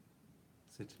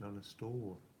sitting on a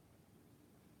stool.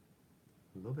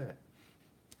 Love it.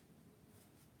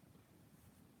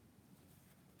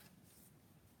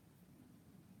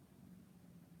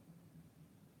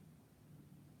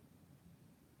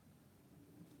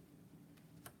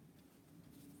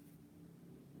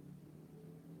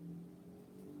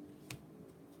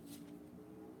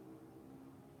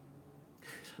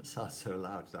 That sounds so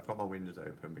loud. I've got my windows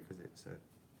open because it's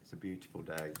a beautiful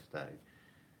day today.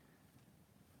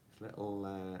 It's a little,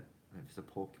 if it's a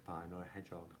porcupine or a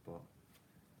hedgehog, but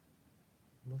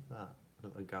love that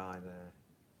little guy there,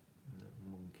 little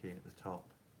monkey at the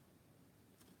top.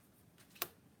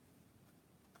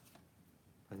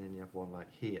 And then you have one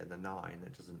like here, the 9,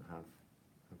 that doesn't have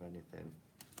anything,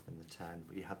 and the 10.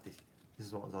 But you have this. This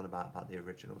is what I was on about the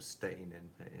original staining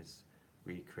that is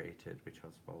recreated, which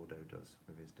Osvaldo does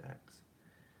with his decks.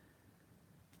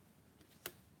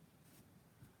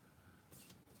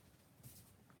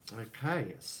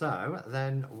 Okay, so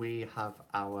then we have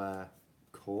our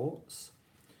courts.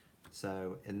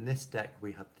 So in this deck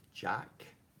we have the Jack,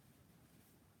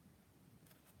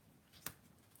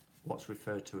 what's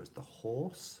referred to as the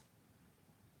horse,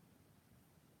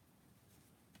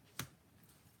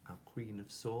 our Queen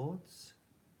of Swords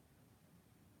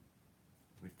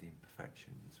with the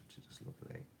imperfections, which is just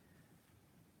lovely.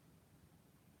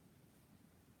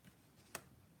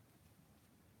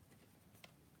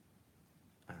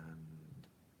 And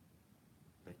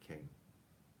the King.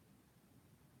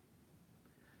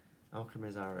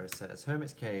 Alchemy's Arrow says,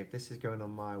 Hermit's Cave, this is going on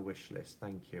my wish list,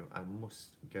 thank you. I must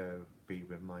go be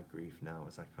with my grief now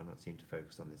as I cannot seem to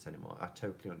focus on this anymore. I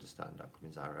totally understand,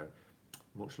 Alchemy's Arrow.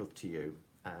 Much love to you,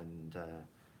 and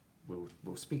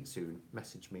we'll speak soon.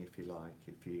 Message me if you like,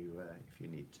 if you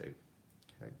need to.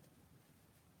 Okay.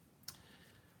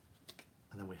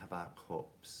 And then we have our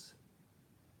cups.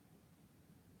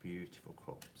 Beautiful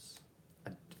cups.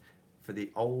 And for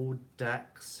the old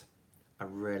decks, I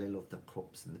really love the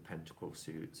cups and the pentacle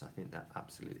suits. I think they're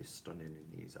absolutely stunning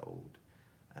in these old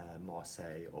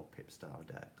Marseille or Pip style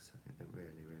decks. I think they're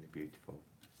really, really beautiful.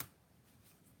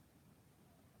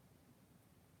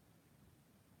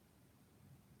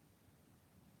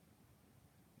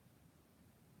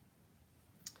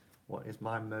 What is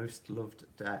my most loved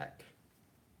deck?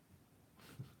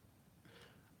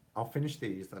 I'll finish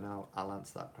these, then I'll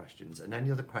answer that questions. And any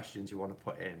other questions you want to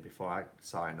put in before I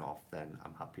sign off, then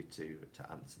I'm happy to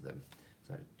answer them.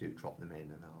 So do drop them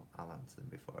in and I'll answer them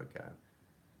before I go.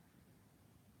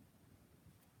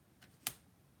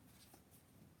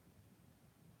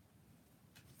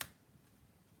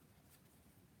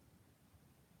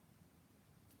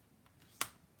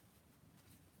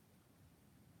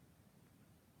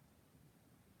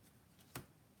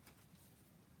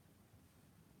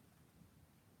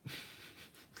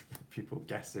 People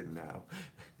guessing now.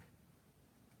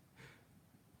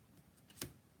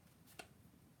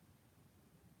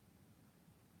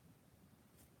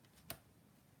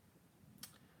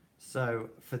 So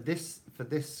for this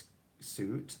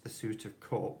suit, the suit of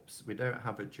cups, we don't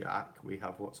have a jack. We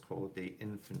have what's called the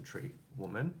infantry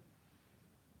woman.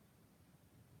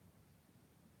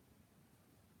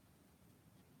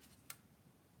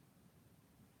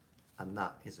 And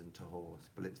that isn't a horse,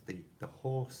 but it's the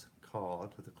horse card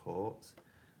with the courts,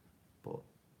 but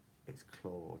it's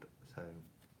clawed. So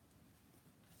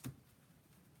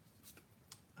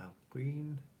our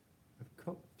Queen of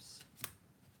Cups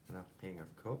and our King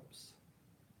of Cups.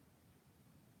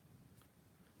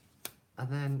 And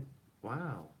then,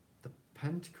 wow, the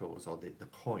pentacles, or the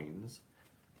coins,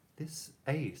 this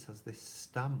ace has this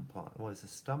stamp on. Well, there's a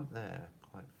stamp there,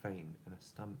 quite faint, and a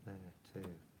stamp there too,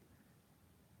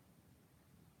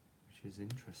 which is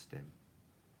interesting.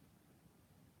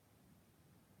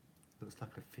 Looks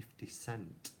like a 50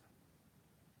 cent.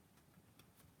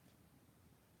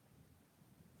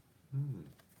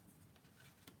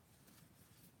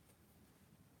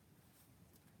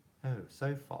 Oh,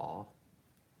 so far,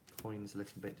 coin's a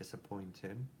little bit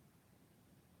disappointing.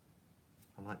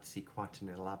 I'd like to see quite an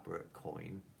elaborate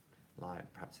coin,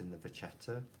 like perhaps in the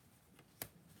Vachetta.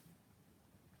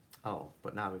 Oh,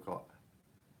 but now we've got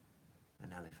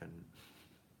an elephant.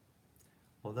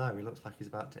 Although he looks like he's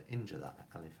about to injure that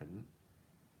elephant.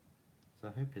 So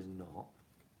I hope he's not,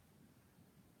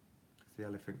 because the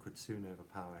elephant could soon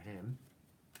overpower him.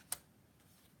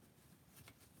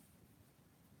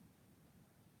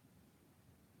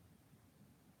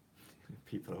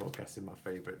 People are all guessing my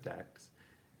favourite decks.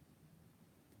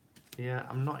 Yeah,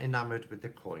 I'm not enamoured with the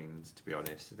coins, to be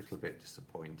honest. A little bit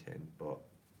disappointing, but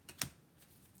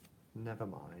never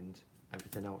mind.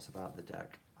 Everything else about the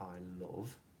deck I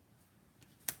love.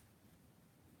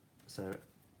 So,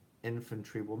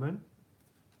 Infantry Woman,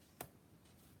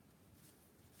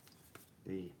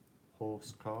 the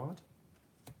Horse card,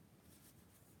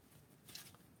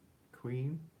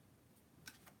 Queen,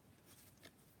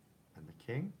 and the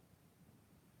King.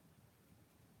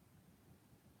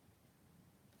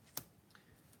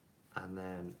 And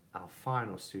then our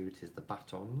final suit is the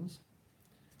batons,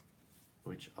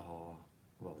 which are,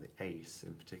 well, the ace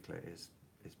in particular is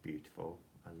beautiful.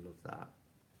 I love that.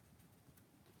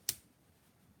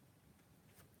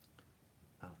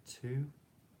 Our two.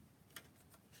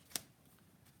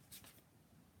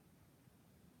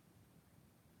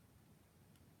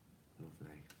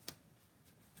 Lovely.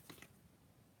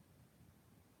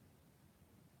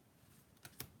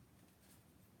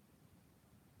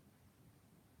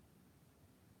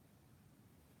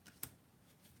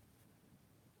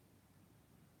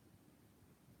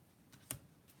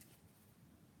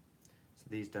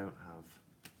 These don't have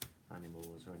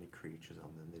animals or any creatures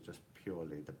on them, they're just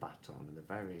purely the baton, and they're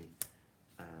very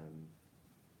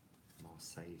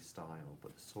Marseille style,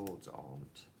 but the swords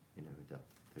aren't, you know,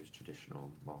 those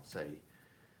traditional Marseille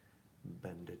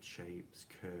bended shapes,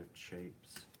 curved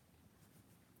shapes.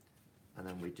 And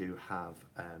then we do have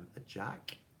a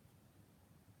jack,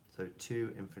 so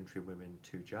 2 infantry women,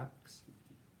 2 jacks,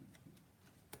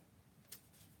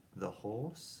 the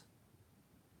horse,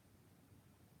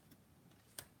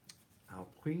 our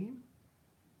queen,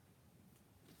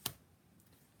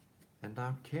 and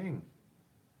our king.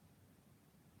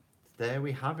 There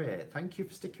we have it. Thank you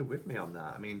for sticking with me on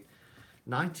that. I mean,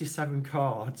 97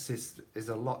 cards is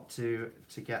a lot to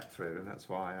get through, and that's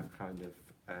why I'm kind of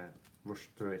rushed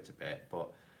through it a bit.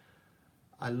 But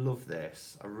I love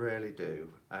this. I really do.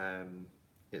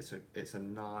 It's a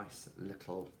nice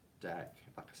little deck.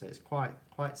 Like I say, it's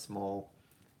quite small,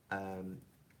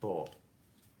 but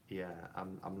yeah,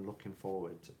 I'm looking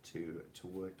forward to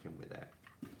working with it,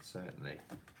 certainly.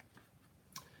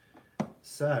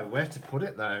 So where to put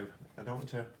it though? I don't want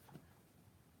to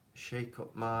shake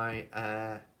up my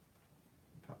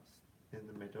perhaps in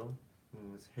the middle.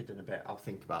 It's hidden a bit. I'll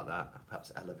think about that. I'll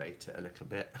perhaps elevate it a little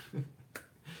bit.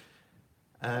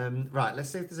 Right, let's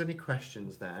see if there's any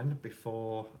questions then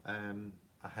before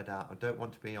I head out. I don't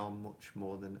want to be on much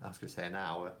more than, I was going to say an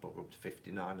hour, but we're up to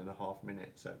 59.5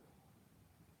 minutes. So,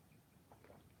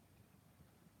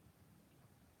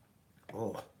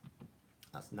 oh,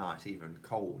 that's nice, even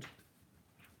cold.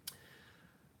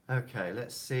 Okay,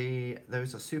 let's see.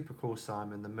 Those are super cool,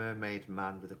 Simon. The mermaid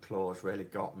man with the claws really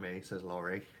got me, says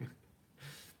Laurie.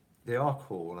 They are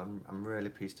cool. I'm really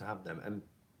pleased to have them.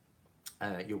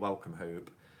 And you're welcome,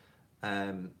 Hope.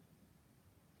 And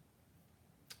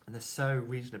they're so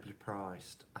reasonably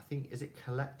priced. I think, is it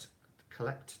Collect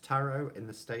Tarot in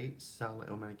the States? Sell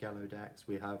little Meneghello decks.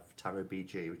 We have Tarot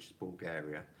BG, which is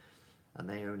Bulgaria, and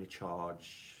they only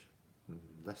charge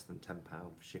less than £10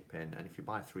 for shipping, and if you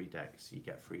buy 3 decks you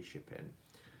get free shipping.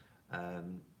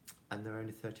 and they're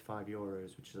only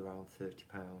 €35, which is around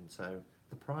 £30. So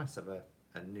the price of a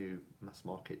new mass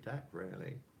market deck,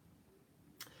 really.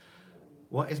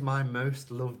 What is my most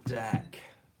loved deck?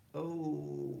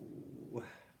 Oh,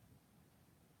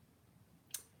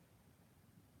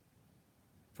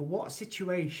 for what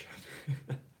situation?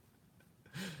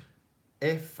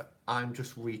 If I'm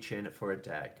just reaching for a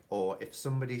deck, or if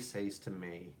somebody says to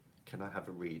me, can I have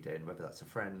a reading, whether that's a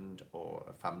friend or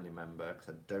a family member, because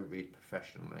I don't read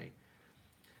professionally,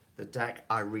 the deck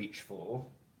I reach for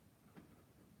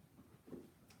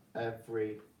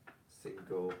every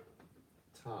single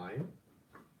time,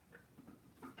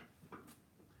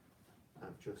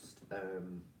 I've just,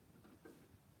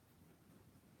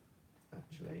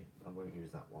 actually, I won't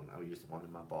use that one, I'll use the one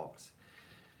in my box.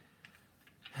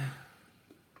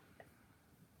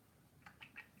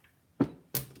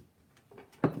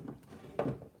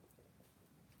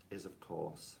 Is, of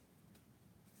course,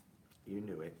 you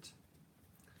knew it,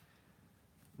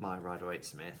 my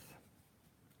Rider-Waite-Smith.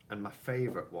 And my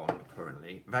favourite one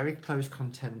currently, very close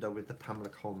contender with the Pamela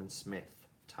Coleman Smith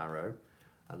tarot.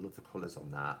 I love the colours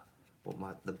on that.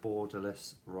 But the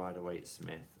borderless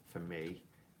Rider-Waite-Smith, for me,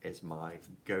 is my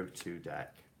go-to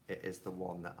deck. It is the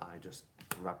one that I just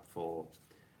grab for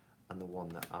and the one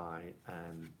that I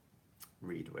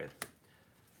read with.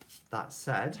 That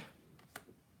said,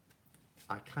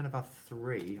 I kind of have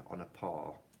three on a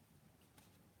par.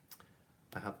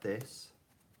 I have this,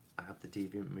 I have the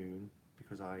Deviant Moon,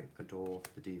 because I adore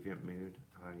the Deviant Moon.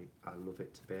 I love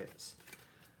it to bits.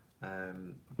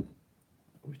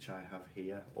 Which I have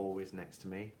here, always next to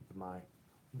me, with my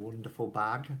wonderful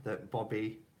bag that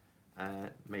Bobby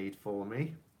made for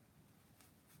me.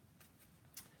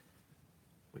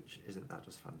 Which, isn't that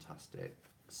just fantastic?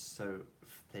 So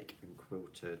thick and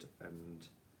quilted, and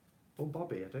oh,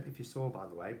 Bobby, I don't know if you saw, by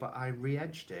the way, but I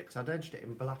re-edged it, because I'd edged it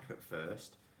in black at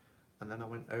first, and then I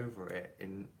went over it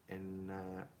in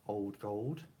old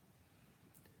gold.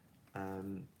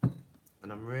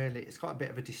 And I'm really, it's got a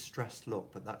bit of a distressed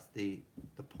look, but that's the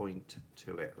point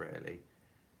to it, really,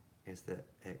 is that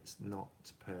it's not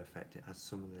perfect. It has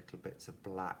some little bits of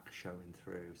black showing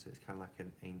through, so it's kind of like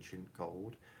an ancient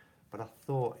gold. But I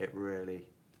thought it really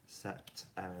set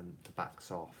the backs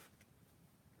off.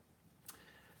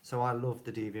 So I love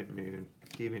the Deviant Moon.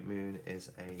 Deviant Moon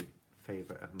is a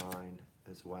favourite of mine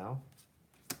as well.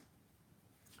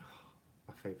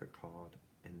 My favourite card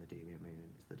in the Deviant Moon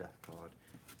is the Death card.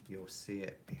 You'll see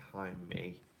it behind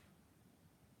me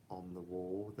on the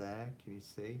wall there, can you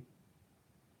see?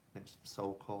 Next to the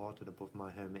Soul card and above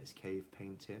my Hermit's Cave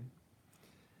painting.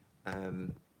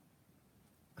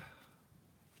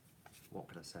 What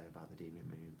can I say about the Deviant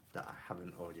Moon that I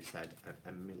haven't already said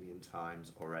a million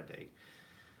times already?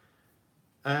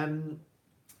 And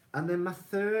then my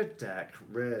third deck,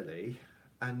 really,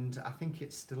 and I think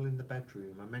it's still in the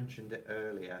bedroom. I mentioned it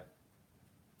earlier.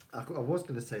 I was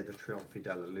going to say the Trionfi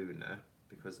della Luna,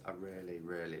 because I really,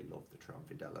 really love the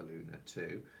Trionfi della Luna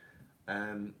too.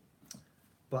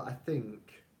 But I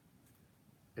think,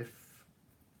 if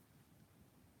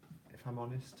I'm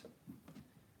honest,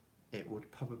 it would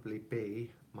probably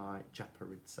be my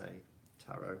Japaritse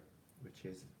tarot, which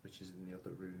is in the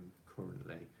other room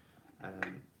currently,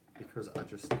 because I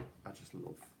just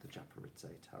love the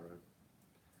Japaritse tarot.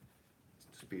 It's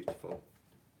just beautiful.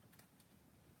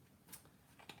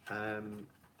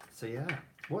 So yeah,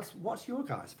 what's your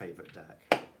guys' favourite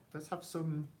deck? Let's have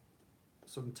some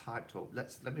typed up.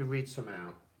 Let me read some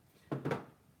out.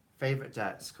 Favourite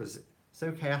decks, because it's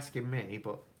okay asking me,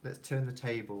 but let's turn the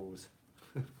tables.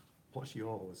 What's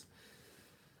yours?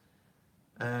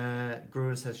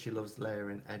 Gruen says she loves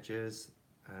layering edges.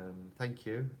 Thank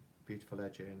you. Beautiful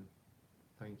edging.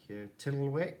 Thank you.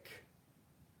 Tildwick,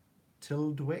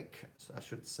 I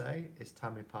should say, is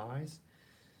Tammy Pies.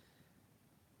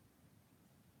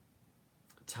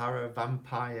 Tarot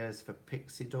Vampires for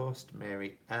Pixie Dust.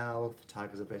 Mary L for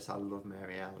Tiger's Abyss. I love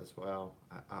Mary L as well.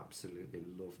 I absolutely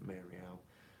love Mary L.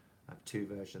 I have two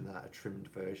versions of that, a trimmed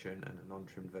version and a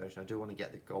non-trimmed version. I do want to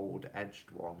get the gold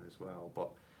edged one as well, but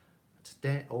I just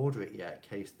didn't order it yet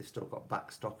in case they've still got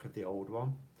back stock of the old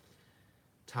one.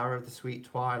 Tarot of the Sweet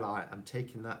Twilight. I'm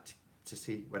taking that to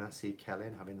see when I see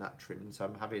Kellen having that trimmed. So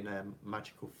I'm having a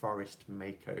Magical Forest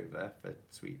makeover for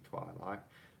Sweet Twilight,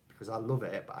 because I love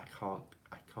it, but I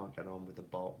can't get on with the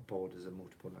borders of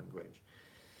multiple language.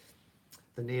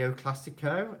 The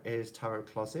Neoclassico is Tarot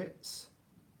Closets.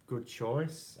 Good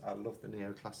choice. I love the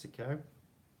Neoclassico.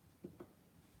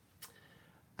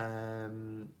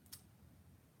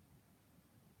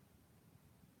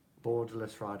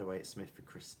 Borderless Rider-Waite-Smith for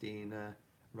Christina.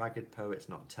 Ragged Poet's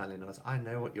not telling us. I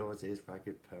know what yours is,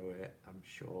 Ragged Poet, I'm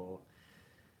sure.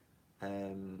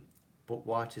 But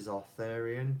white is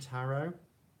Arthurian tarot.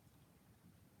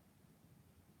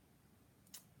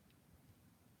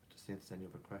 Just see if there's any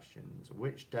other questions.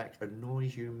 Which deck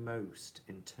annoys you most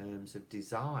in terms of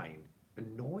design?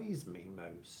 Annoys me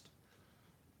most.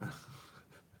 I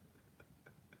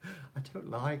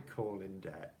don't like calling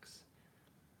decks,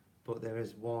 but there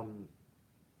is one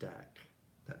deck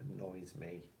that annoys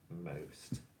me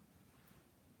most,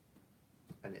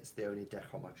 and it's the only deck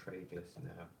on my trade list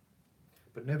now,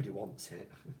 but nobody wants it.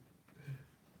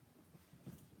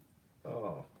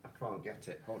 Oh, I can't get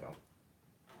it. Hold on.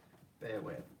 Bear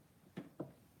with. I've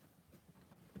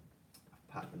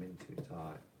packed them in too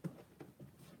tight.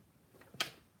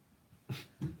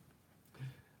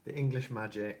 The English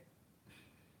Magic.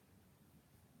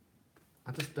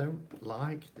 I just don't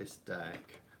like this deck.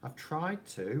 I've tried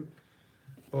to,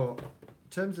 but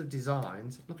in terms of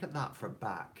designs, look at that for a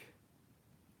back.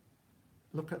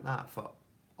 Look at that for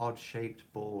odd shaped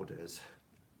borders.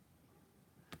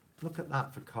 Look at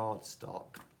that for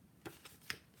cardstock.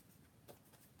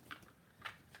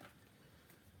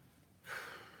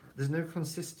 There's no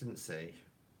consistency.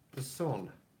 The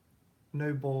sun,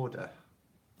 no border.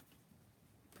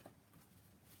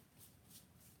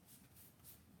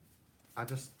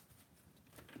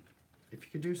 If you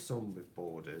could do some with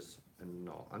borders and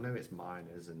not, I know it's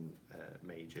minors and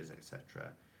majors,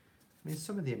 etc. I mean,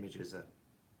 some of the images are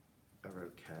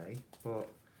okay, but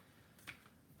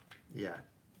yeah.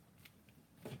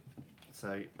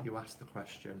 So you asked the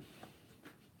question.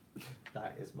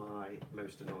 That is my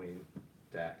most annoying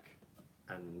deck,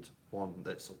 and one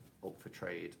that's up for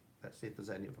trade. Let's see if there's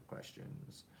any other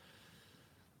questions.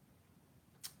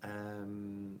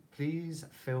 Please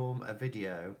film a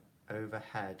video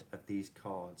overhead of these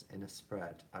cards in a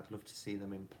spread. I'd love to see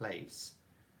them in place.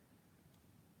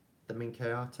 The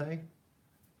Minchiate,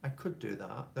 I could do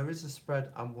that. There is a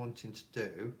spread I'm wanting to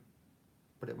do,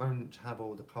 but it won't have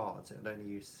all the cards. It'll only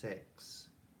use 6,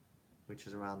 which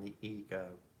is around the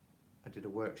ego. I did a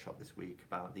workshop this week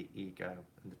about the ego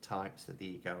and the types of the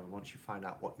ego, and once you find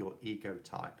out what your ego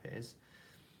type is,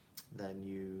 then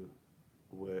you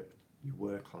work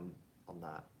on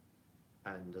that.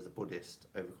 And as a Buddhist,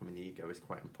 overcoming the ego is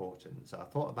quite important. So I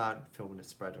thought about filming a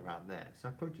spread around there. So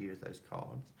I could use those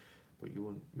cards, but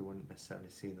you wouldn't necessarily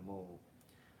see them all.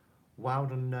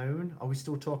 Wild Unknown. Are we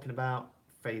still talking about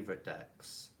favourite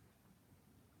decks?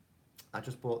 I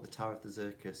just bought the Tower of the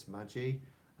Circus Magi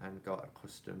and got a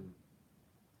custom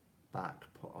back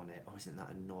put on it. Oh, isn't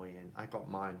that annoying? I got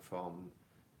mine from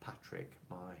Patrick,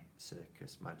 my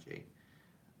Circus Magi.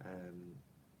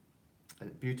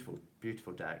 And beautiful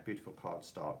deck, beautiful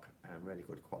cardstock, and really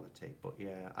good quality. But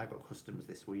yeah, I got customs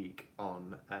this week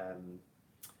on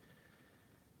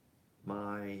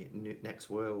my Next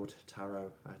World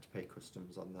Tarot. I had to pay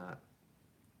customs on that.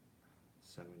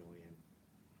 So annoying.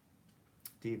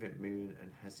 Deviant Moon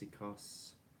and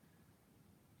Hesychos.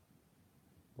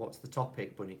 What's the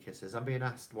topic, Bunny Kisses? I'm being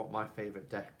asked what my favourite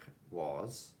deck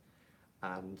was,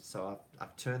 and so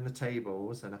I've turned the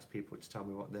tables and asked people to tell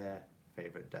me what their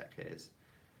favourite deck is.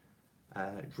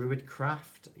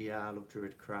 Druidcraft, yeah, I love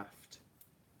Druidcraft.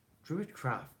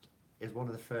 Druidcraft is one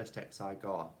of the first decks I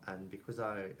got, and because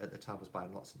I at the time was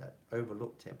buying lots of it,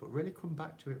 overlooked it, but really come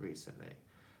back to it recently.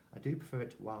 I do prefer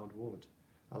it to Wildwood.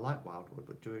 I like Wildwood,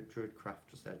 but Druidcraft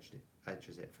just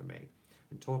edges it for me.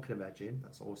 And talking of edging,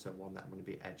 that's also one that I'm going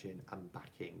to be edging and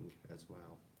backing as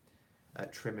well.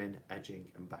 Trimming,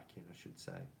 edging and backing, I should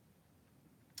say.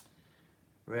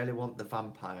 Really want the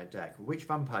vampire deck. Which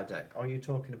vampire deck? Are you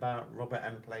talking about Robert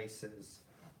M. Place's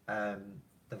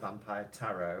the Vampire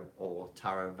Tarot, or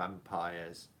Tarot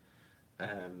Vampires?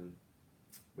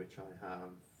 Which I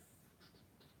have.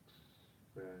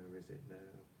 Where is it now?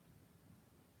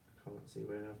 I can't see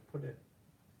where I've put it.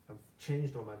 I've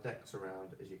changed all my decks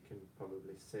around, as you can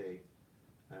probably see.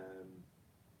 And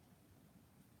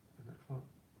I can't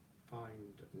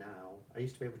find now. I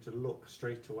used to be able to look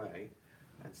straight away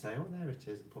and say, oh, there it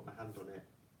is, and put my hand on it,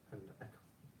 and I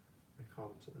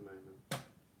can't at the moment.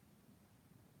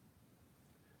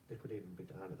 They could even be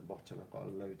down at the bottom. I've got a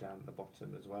low down at the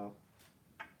bottom as well.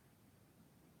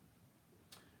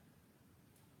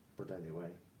 But anyway,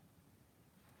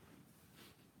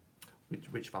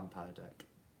 which vampire deck?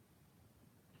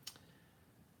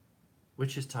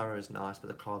 Witch's Tarot is nice, but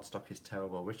the cardstock is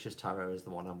terrible. Witch's Tarot is the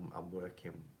one I'm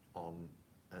working on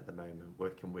at the moment,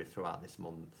 working with throughout this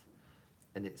month.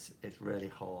 And it's really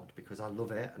hard because I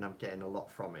love it and I'm getting a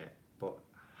lot from it, but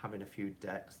having a few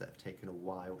decks that have taken a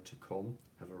while to come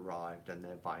have arrived and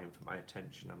they're vying for my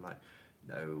attention. I'm like,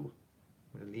 no,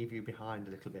 I'm going to leave you behind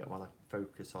a little bit while I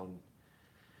focus on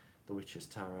the Witch's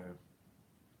Tarot.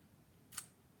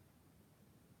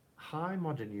 Hi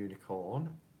Modern Unicorn,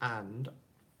 and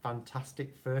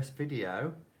fantastic first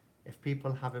video. If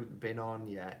people haven't been on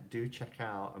yet, do check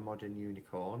out A Modern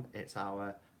Unicorn. It's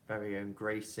our very own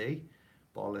Gracie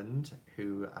Bolland,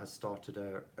 who has started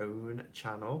her own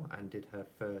channel and did her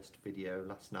first video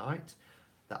last night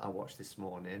that I watched this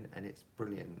morning, and it's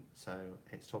brilliant. So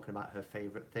it's talking about her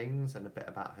favourite things and a bit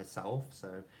about herself,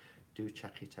 so do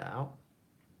check it out.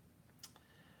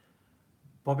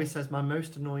 Bobby says, my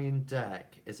most annoying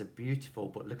deck is a beautiful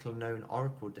but little known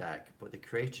Oracle deck, but the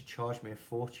creator charged me a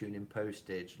fortune in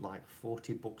postage, like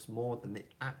 40 bucks more than the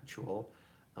actual,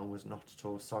 and was not at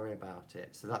all sorry about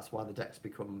it. So that's why the deck's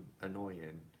become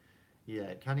annoying. Yeah,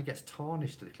 it kind of gets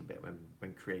tarnished a little bit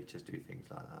when creators do things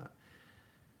like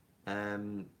that.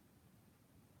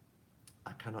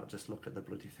 I cannot just look at the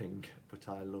bloody thing, but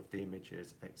I love the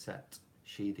images, except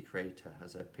she, the creator,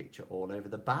 has a picture all over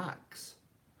the backs.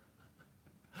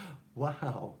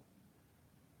 Wow.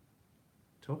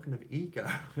 Talking of ego,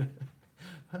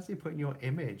 how's he putting your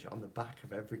image on the back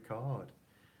of every card?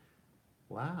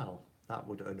 Wow, that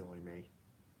would annoy me.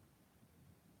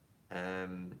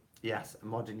 Yes, A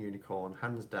Modern Unicorn,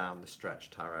 hands down the stretch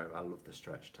tarot. I love the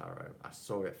stretch tarot. I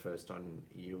saw it first on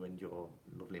you and your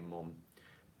lovely mum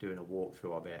doing a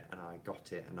walkthrough of it, and I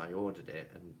got it and I ordered it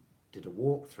and did a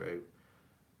walkthrough,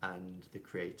 and the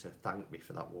creator thanked me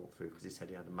for that walkthrough because he said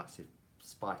he had a massive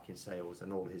spike in sales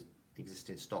and all his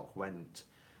existing stock went.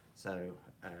 So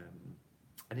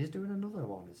and he's doing another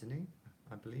one, isn't he?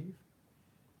 I believe.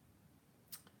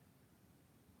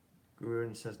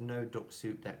 Gruen says no duck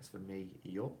suit decks for me.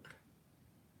 Yuck.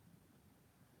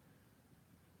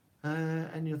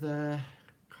 Any other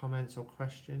comments or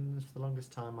questions? For the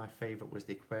longest time my favourite was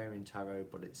the Aquarian Tarot,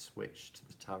 but it switched to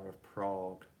the Tarot of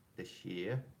Prague this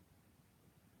year.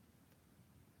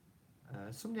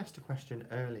 Somebody asked a question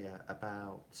earlier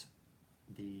about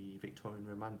the Victorian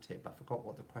Romantic, but I forgot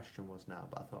what the question was now,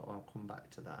 but I thought, well, I'll come back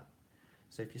to that.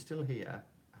 So if you're still here,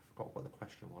 I forgot what the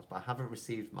question was, but I haven't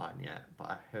received mine yet, but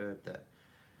I heard that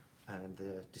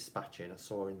the dispatching, I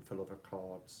saw in For Love of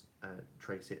Cards,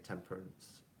 Tracy at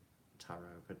Temperance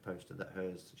Tarot had posted that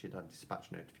hers, she'd had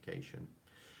dispatch notification.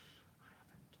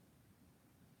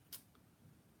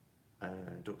 I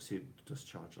haven't. Ducksuit does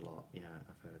charge a lot, yeah,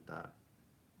 I've heard that.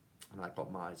 And I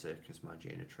got my Circus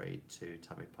Magic in a trade to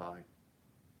Tammy Pie.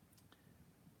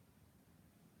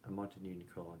 A Modern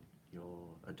Unicorn,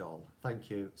 you're a doll. Thank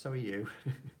you, so are you.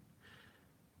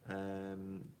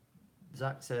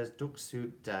 Zach says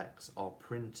Ducksuit decks are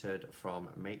printed from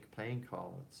Make Playing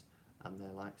Cards and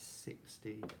they're like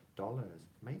 $60.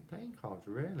 Make Playing Cards,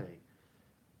 really?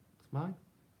 My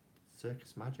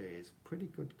Circus Magic is pretty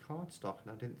good card stock,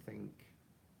 and I didn't think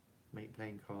Make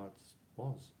Playing Cards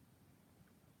was.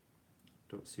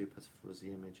 Ducksuit has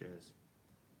fuzzy images.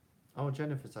 Oh,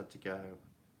 Jennifer's had to go.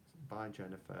 Bye,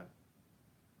 Jennifer.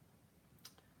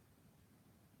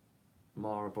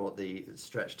 Mara bought the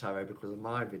stretch tarot because of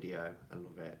my video. I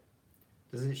love it.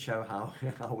 Doesn't it show how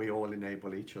we all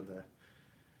enable each other?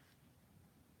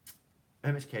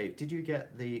 MSK, did you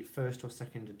get the first or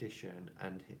second edition?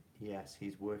 And yes,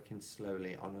 he's working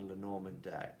slowly on a Lenormand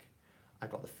deck. I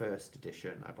got the first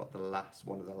edition. I got the last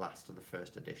one of the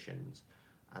first editions,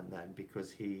 and then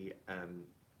because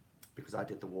I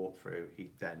did the walkthrough,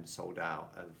 he then sold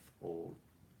out of all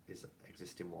his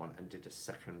existing one and did a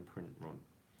second print run.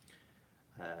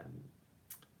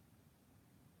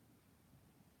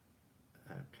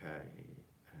 Okay,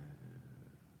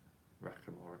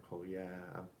 Rackham Oracle,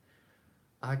 yeah.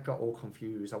 I got all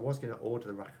confused. I was going to order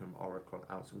the Rackham Oracle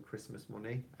out some Christmas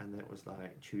money, and then it was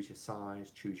like, choose your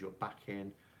size, choose your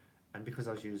backing. And because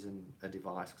I was using a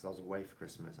device, because I was away for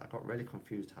Christmas, I got really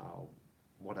confused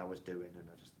what I was doing, and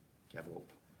I just gave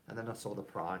up. And then I saw the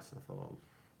price, and I thought,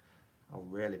 I'll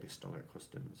really be stung at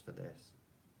customs for this.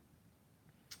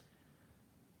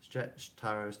 Stretch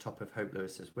Tarot's top of Hope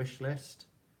Lewis's wish list.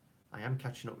 I am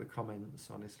catching up with comments,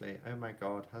 honestly. Oh my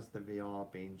god, has the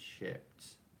VR been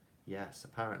shipped? Yes,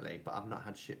 apparently, but I've not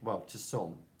had ship. Well, to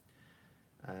some,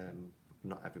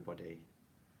 not everybody.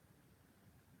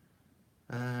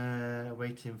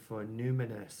 Waiting for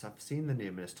Numinous. I've seen the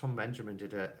Numinous. Tom Benjamin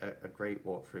did a great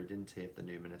walkthrough, didn't he, of the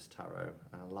Numinous Tarot,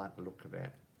 and I like the look of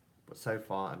it. But so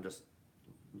far, I'm just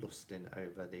lusting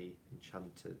over the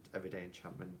enchanted everyday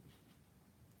enchantment.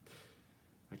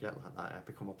 I get like that. I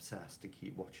become obsessed and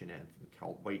keep watching it and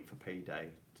can't wait for payday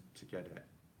to get it.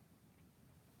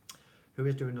 Who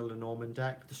is doing a Lenormand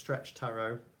deck? The Stretch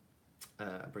Tarot,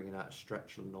 bringing out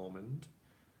Stretch Lenormand.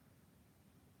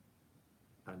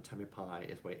 And Tammy Pie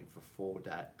is waiting for 4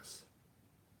 decks.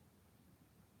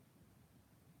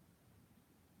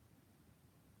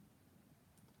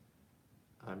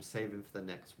 I'm saving for the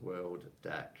next world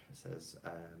deck, says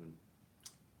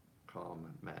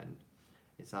Calm Men.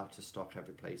 It's out of stock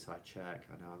every place I check,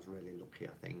 and I was really lucky,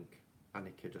 I think.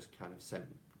 Annika just kind of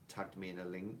tagged me in a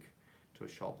link to a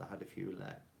shop that had a few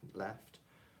left.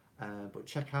 But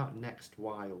check out Next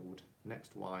Wild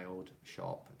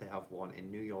shop. They have one in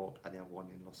New York and they have one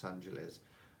in Los Angeles.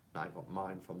 And I got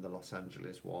mine from the Los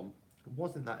Angeles one. It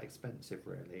wasn't that expensive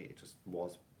really, it just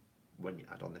was when you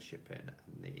add on the shipping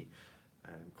and the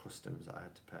customs that I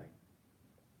had to pay.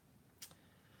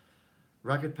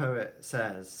 Ragged Poet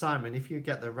says, Simon, if you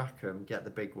get the Rackham, get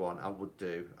the big one. I would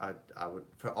do. I would,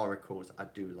 for oracles, I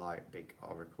do like big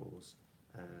oracles.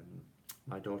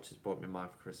 My daughter's bought me mine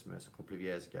for Christmas a couple of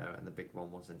years ago, and the big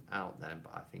one wasn't out then,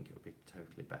 but I think it would be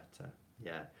totally better.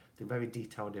 Yeah, they're very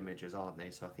detailed images, aren't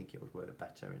they? So I think it would work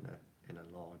better in a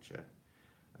larger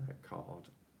card.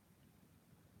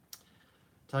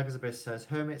 Tiger's Abyss says,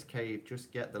 Hermit's Cave,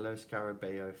 just get the Lo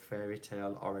Scarabeo Fairy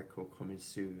Tale Oracle coming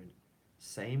soon.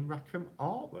 Same Rackham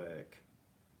artwork.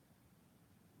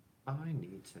 I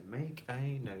need to make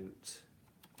a note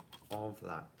of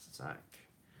that, Zach.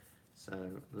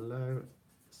 So, Lo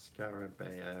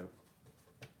Scarabeo,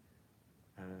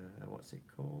 what's it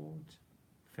called?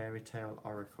 Fairy Tale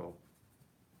Oracle.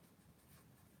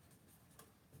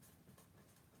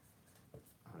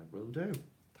 I will do.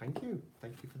 Thank you.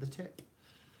 Thank you for the tip.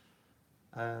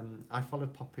 I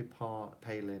followed Poppy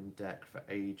Palin deck for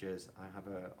ages. I have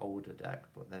an older deck,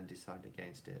 but then decided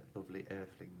against it. Lovely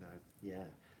Earthling though, yeah.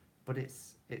 But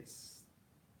it's a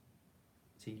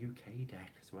UK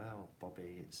deck as well,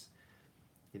 Bobby. It's,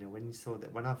 you know, when you saw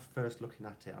that, when I was first looking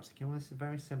at it, I was thinking, well, this is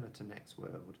very similar to Next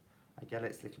World. I get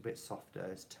it's a little bit softer,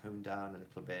 it's toned down a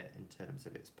little bit in terms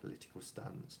of its political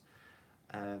stance.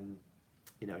 You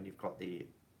know, and you've got the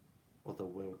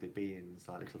otherworldly beings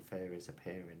like little fairies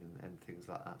appearing and things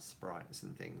like that, sprites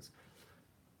and things.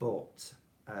 But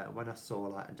when I saw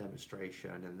like a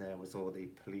demonstration and there was all the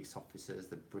police officers,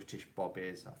 the British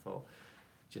bobbies, I thought,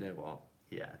 do you know what?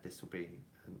 Yeah, this will be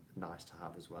nice to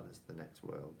have as well as the Next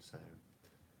World. So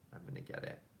I'm going to get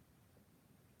it.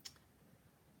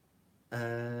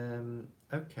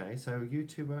 Okay, so you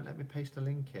two won't let me paste a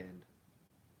link in.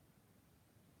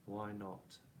 Why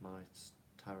not? My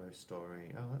tarot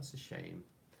story. Oh, that's a shame.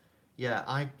 Yeah,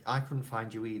 I couldn't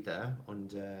find you either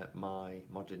under my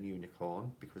Modern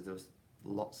Unicorn because there was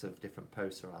lots of different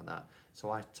posts around that.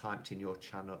 So I typed in your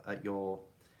channel your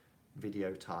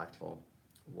video title,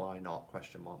 why not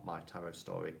question mark my tarot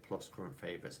story plus current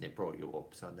favourites, and it brought you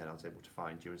up. So then I was able to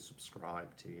find you and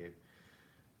subscribe to you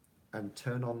and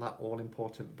turn on that all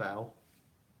important bell.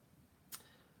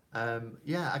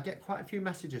 Yeah, I get quite a few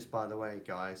messages, by the way,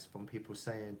 guys, from people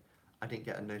saying I didn't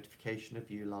get a notification of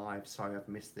you live, sorry I've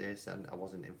missed this and I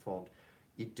wasn't informed.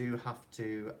 You do have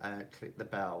to click the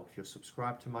bell. If you're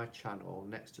subscribed to my channel,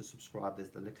 next to subscribe there's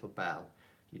the little bell.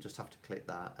 You just have to click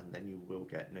that and then you will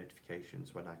get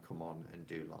notifications when I come on and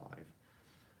do live.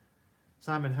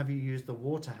 Simon, have you used the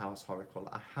Waterhouse Oracle?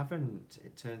 I haven't.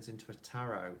 It turns into a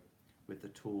tarot with the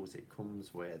tools it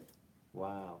comes with.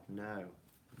 Wow, no.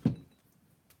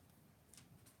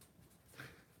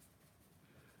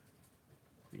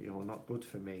 You're not good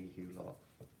for me, you lot.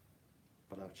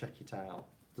 But I'll check it out.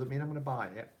 Doesn't mean I'm going to buy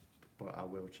it, but I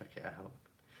will check it out.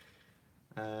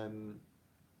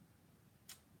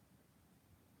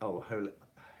 Oh,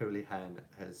 Holy Hen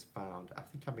has found, I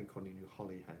think I've been calling you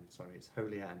Holly Hen, sorry, it's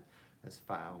Holy Hen has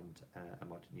found a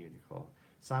Modern Unicorn.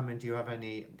 Simon, do you have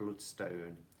any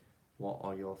bloodstone? What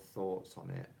are your thoughts on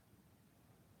it?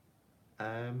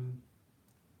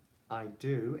 I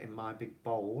do, in my big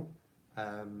bowl.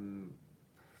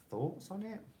 Thoughts on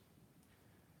it?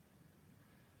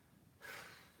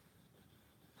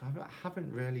 I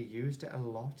haven't really used it a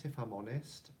lot, if I'm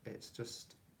honest. It's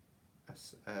just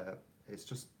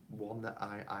one that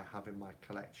I have in my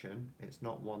collection. It's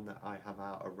not one that I have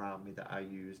out around me that I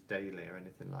use daily or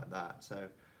anything like that. So I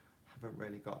haven't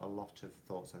really got a lot of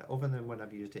thoughts on it, other than when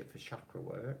I've used it for chakra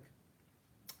work.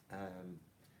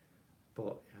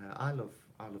 But I love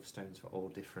stones for all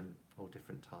different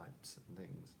types and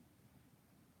things.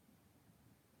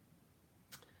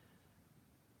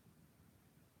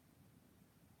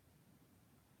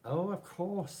 Oh, of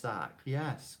course, Zach.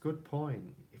 Yes, good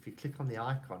point. If you click on the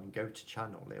icon and go to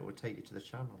channel, it will take you to the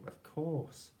channel. Of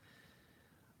course.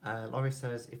 Laurie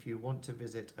says, if you want to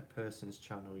visit a person's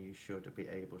channel, you should be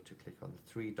able to click on the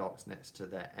 3 dots next to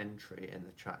their entry in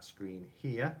the chat screen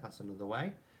here. That's another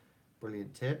way.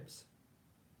 Brilliant tips.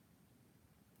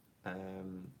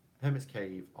 Hermit's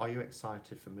Cave, are you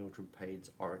excited for Mildred Pade's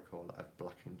Oracle of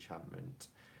Black Enchantment?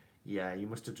 Yeah, you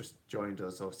must have just joined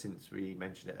us, or since we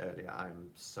mentioned it earlier.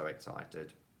 I'm so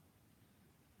excited.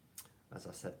 As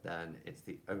I said then, it's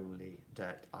the only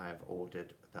deck I have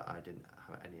ordered that I didn't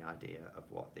have any idea of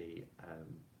what the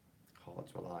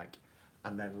cards were like.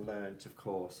 And then learnt, of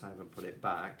course, I haven't put it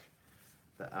back,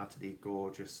 that out of the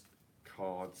gorgeous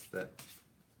cards that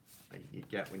you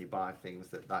get when you buy things,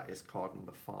 that is card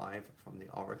number 5 from the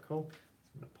Oracle. So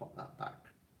I'm going to pop that back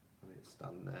and it's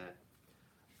done there.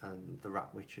 And the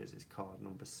Rat Witches is card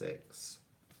number 6.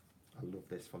 I love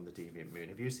this from the Deviant Moon.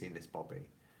 Have you seen this, Bobby?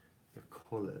 The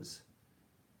colours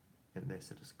in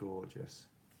this are just gorgeous.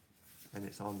 And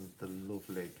it's on the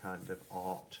lovely kind of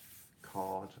art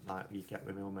card like you get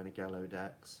with all Meneghello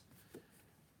decks.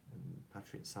 And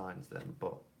Patrick signs them,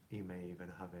 but you may even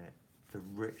have it. The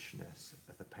richness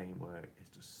of the paintwork is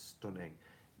just stunning.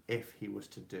 If he was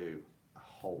to do a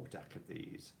whole deck of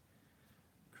these,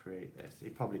 create this, he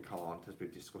probably can't, as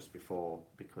we've discussed before,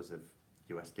 because of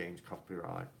US Games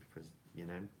copyright, because, you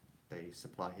know, they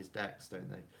supply his decks, don't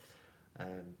they?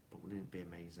 But wouldn't it be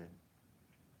amazing?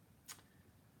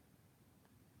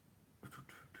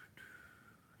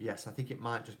 Yes, I think it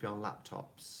might just be on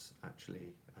laptops,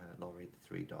 actually, Laurie, the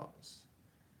 3 dots.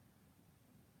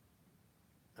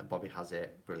 And Bobby has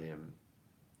it, brilliant.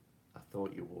 I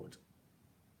thought you would.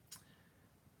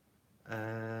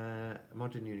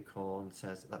 Modern Unicorn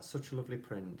says, that's such a lovely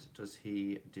print. Does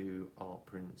he do art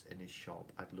prints in his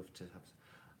shop? I'd love to have.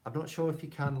 I'm not sure if you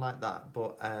can like that,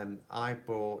 but I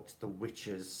bought the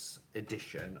Witches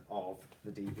edition of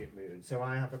the Deviant Moon. So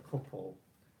I have a couple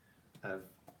of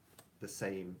the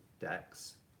same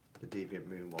decks, the Deviant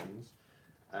Moon ones.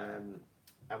 And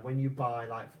when you buy,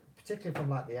 like, particularly from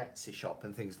like the Etsy shop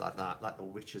and things like that, like the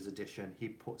Witches edition,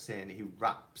 he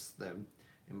wraps them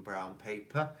in brown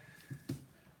paper.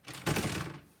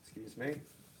 Excuse me.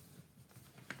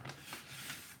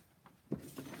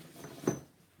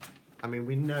 I mean,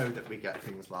 we know that we get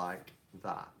things like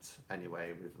that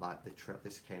anyway, with like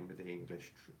this came with the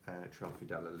English Trionfi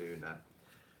della Luna,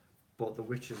 but the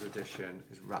Witches edition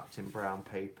is wrapped in brown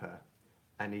paper,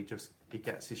 and he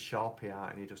gets his Sharpie out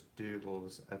and he just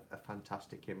doodles a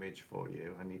fantastic image for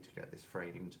you. I need to get this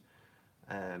framed.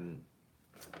 And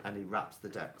he wraps the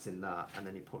decks in that, and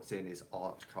then he puts in his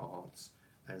art cards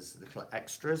as little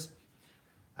extras,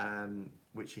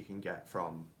 which you can get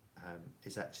from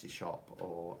his Etsy shop,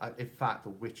 or in fact the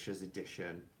Witches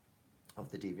edition of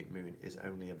the Deviant Moon is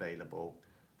only available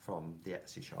from the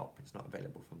Etsy shop. It's not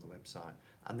available from the website.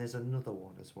 And there's another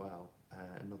one as well,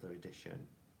 another edition,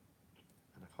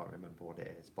 and I can't remember what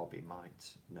it is. Bobby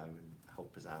might know and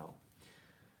help us out.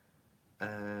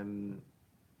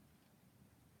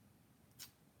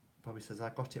 Bobby says, I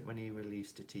got it when he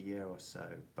released it a year or so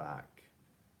back.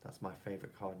 That's my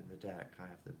favourite card in the deck. I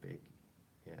have the big,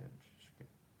 yeah,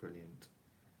 brilliant.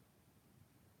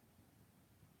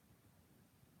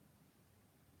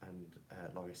 And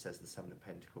Laurie says the 7 of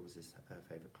Pentacles is her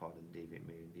favourite card in the Deviant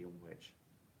Moon, the Unwitch.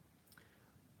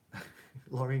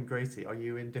 Laurie and Gracie, are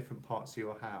you in different parts of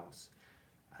your house?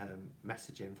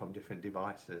 Messaging from different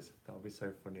devices. That would be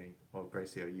so funny. Or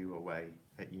Gracie, are you away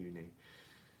at uni?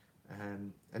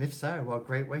 And if so, well,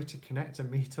 great way to connect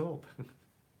and meet up.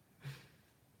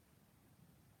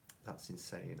 That's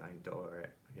insane. I adore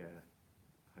it. Yeah,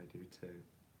 I do too.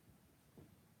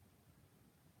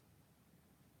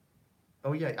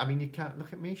 Oh yeah, I mean, you can't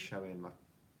look at me showing my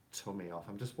tummy off.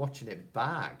 I'm just watching it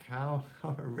back. How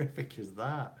horrific is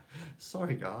that?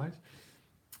 Sorry, guys.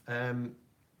 As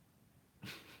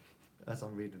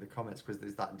I'm reading the comments, because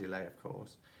there's that delay, of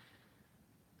course.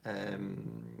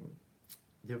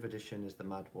 The other edition is the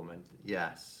Mad Woman.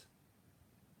 Yes.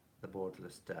 The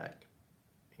Borderless deck.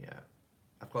 Yeah.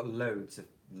 I've got loads of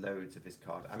this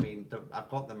card. I mean, I've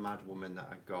got the Mad Woman that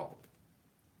I got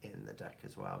in the deck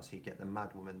as well. So you get the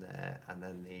Mad Woman there, and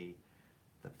then the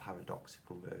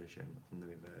paradoxical version on the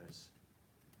reverse,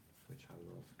 which I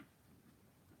love.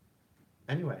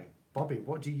 Anyway, Bobby,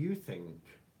 what do you think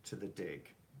to the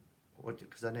dig?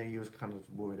 Because I know you was kind of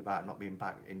worried about not being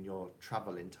back in your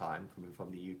travel in time, coming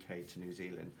from the UK to New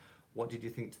Zealand. What did you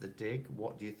think to the dig?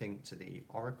 What do you think to the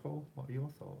Oracle? What are your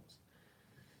thoughts?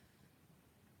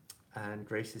 And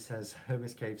Gracie says,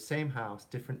 Hermes Cave, same house,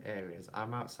 different areas.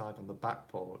 I'm outside on the back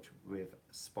porch with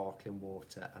sparkling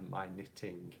water and my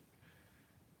knitting.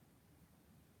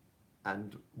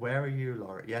 And where are you,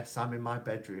 Laura? Yes, I'm in my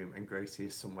bedroom and Gracie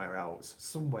is somewhere else.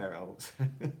 Somewhere else.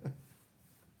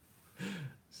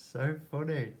 So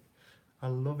funny. I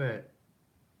love it.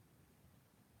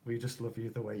 We just love you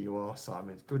the way you are,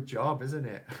 Simon. Good job, isn't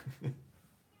it?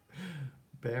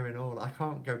 Bearing all. I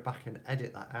can't go back and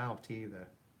edit that out either.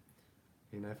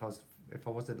 You know, if I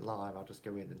wasn't live, I'll just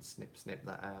go in and snip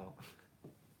that out.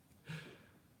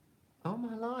 Oh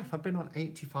my life, I've been on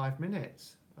 85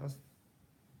 minutes.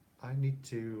 I need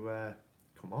to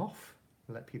come off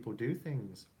and let people do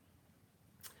things.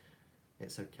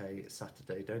 It's okay, it's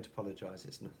Saturday, don't apologise,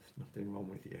 it's nothing wrong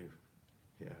with you.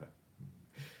 Yeah.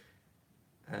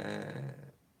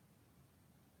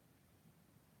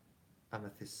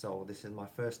 Amethyst Soul, this is my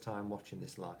first time watching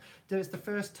this live. It's the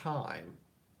first time,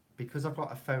 because I've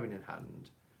got a phone in hand,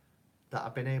 that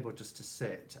I've been able just to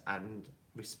sit and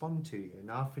respond to you.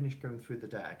 Now I've finished going through the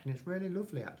deck, and it's really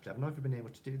lovely actually. I've never been able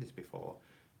to do this before.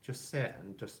 Just sit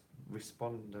and just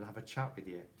respond and have a chat with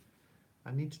you.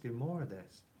 I need to do more of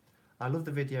this. I love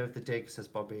the video of the dig, says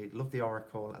Bobby. Love the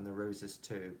oracle and the roses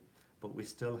too. But we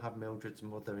still have Mildred's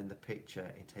mother in the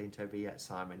picture. It ain't over yet,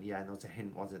 Simon. Yeah, and there was a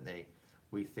hint, wasn't there?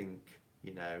 We think,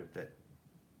 you know, that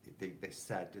they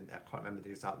said, I can't remember the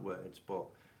exact words, but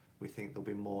we think there'll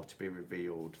be more to be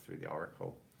revealed through the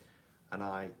oracle. And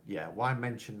why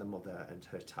mention the mother and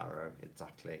her tarot?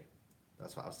 Exactly.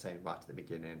 That's what I was saying right at the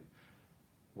beginning.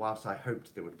 Whilst I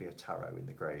hoped there would be a tarot in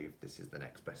the grave, this is the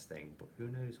next best thing, but who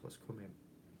knows what's coming.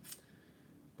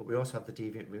 But we also have the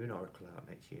Deviant Moon Oracle out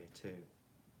next year too.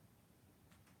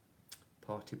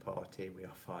 Party, party, we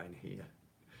are fine here.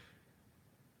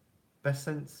 Best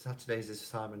sense Saturdays is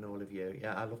Simon, all of you.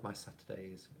 Yeah, I love my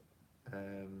Saturdays.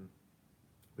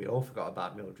 We all forgot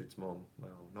about Mildred's mum.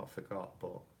 Well, not forgot,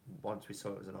 but once we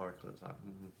saw it was an oracle, it was like,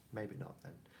 maybe not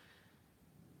then.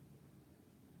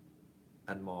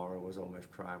 And Mara was almost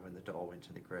crying when the doll went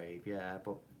to the grave. Yeah,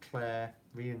 but Claire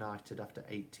reunited after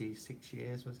 86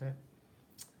 years, was it?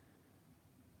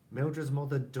 Mildred's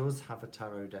mother does have a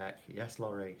tarot deck. Yes,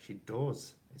 Laurie, she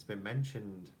does. It's been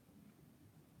mentioned.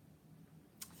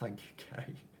 Thank you,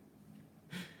 Kay.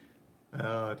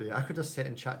 Oh dear, I could just sit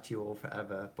and chat to you all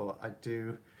forever, but I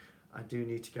do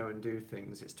need to go and do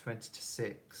things. It's 20 to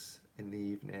 6 in the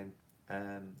evening.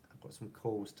 I've got some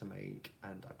calls to make,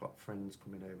 and I've got friends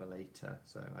coming over later,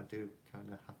 so I do kind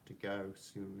of have to go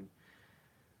soon.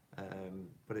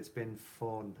 But it's been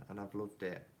fun, and I've loved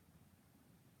it.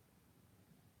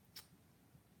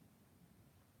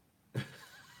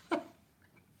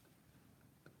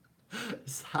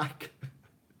 Zach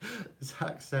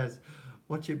says,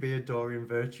 "Watch it be a Dorian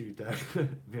Virtue deck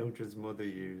Mildred's mother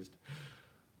used."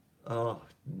 Oh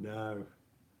no,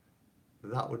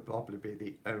 that would probably be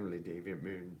the only Deviant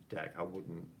Moon deck I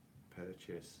wouldn't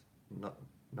purchase. Not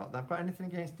that I've got anything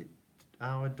against it.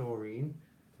 Our Doreen,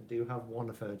 I do have one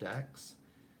of her decks,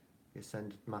 the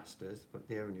Ascended Masters, but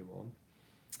the only one.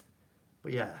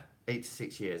 But yeah,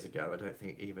 86 years ago, I don't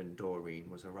think even Doreen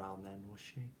was around then, was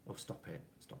she? Oh, stop it.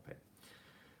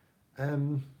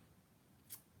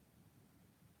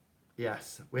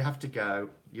 Yes, we have to go.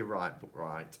 You're right, but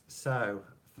right. So,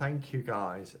 thank you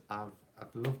guys.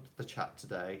 I've loved the chat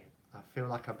today. I feel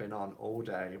like I've been on all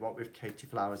day. What with Katie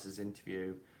Flowers'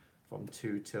 interview from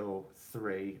 2 till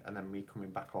 3, and then me coming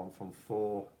back on from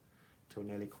 4 till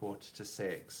nearly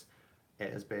 5:45.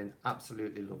 It has been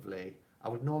absolutely lovely. I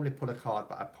would normally pull a card,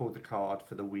 but I pulled the card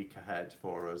for the week ahead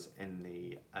for us in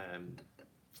the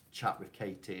chat with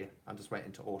Katie. I just went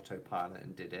into autopilot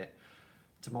and did it.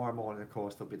 Tomorrow morning, of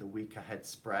course, there'll be the week ahead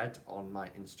spread on my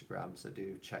Instagram, so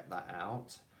do check that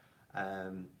out.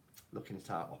 Looking at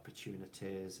our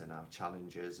opportunities and our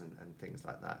challenges and things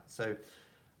like that. So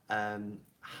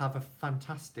have a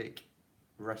fantastic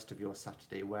rest of your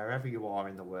Saturday, wherever you are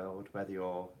in the world, whether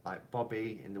you're like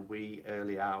Bobby in the wee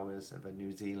early hours of a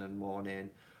New Zealand morning,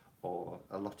 or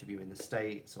a lot of you in the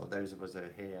States, or those of us that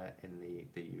are here in the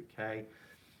UK.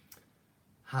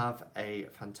 Have a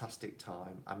fantastic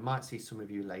time. I might see some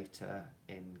of you later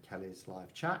in Kelly's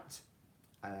live chat.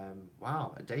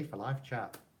 Wow, a day for live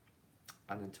chat.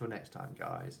 And until next time,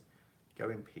 guys, go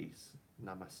in peace,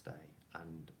 namaste,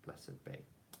 and blessed be.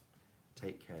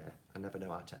 Take care. I never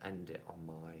know how to end it on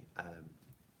my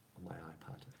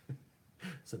iPad,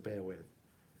 so bear with.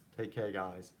 Take care,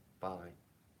 guys. Bye.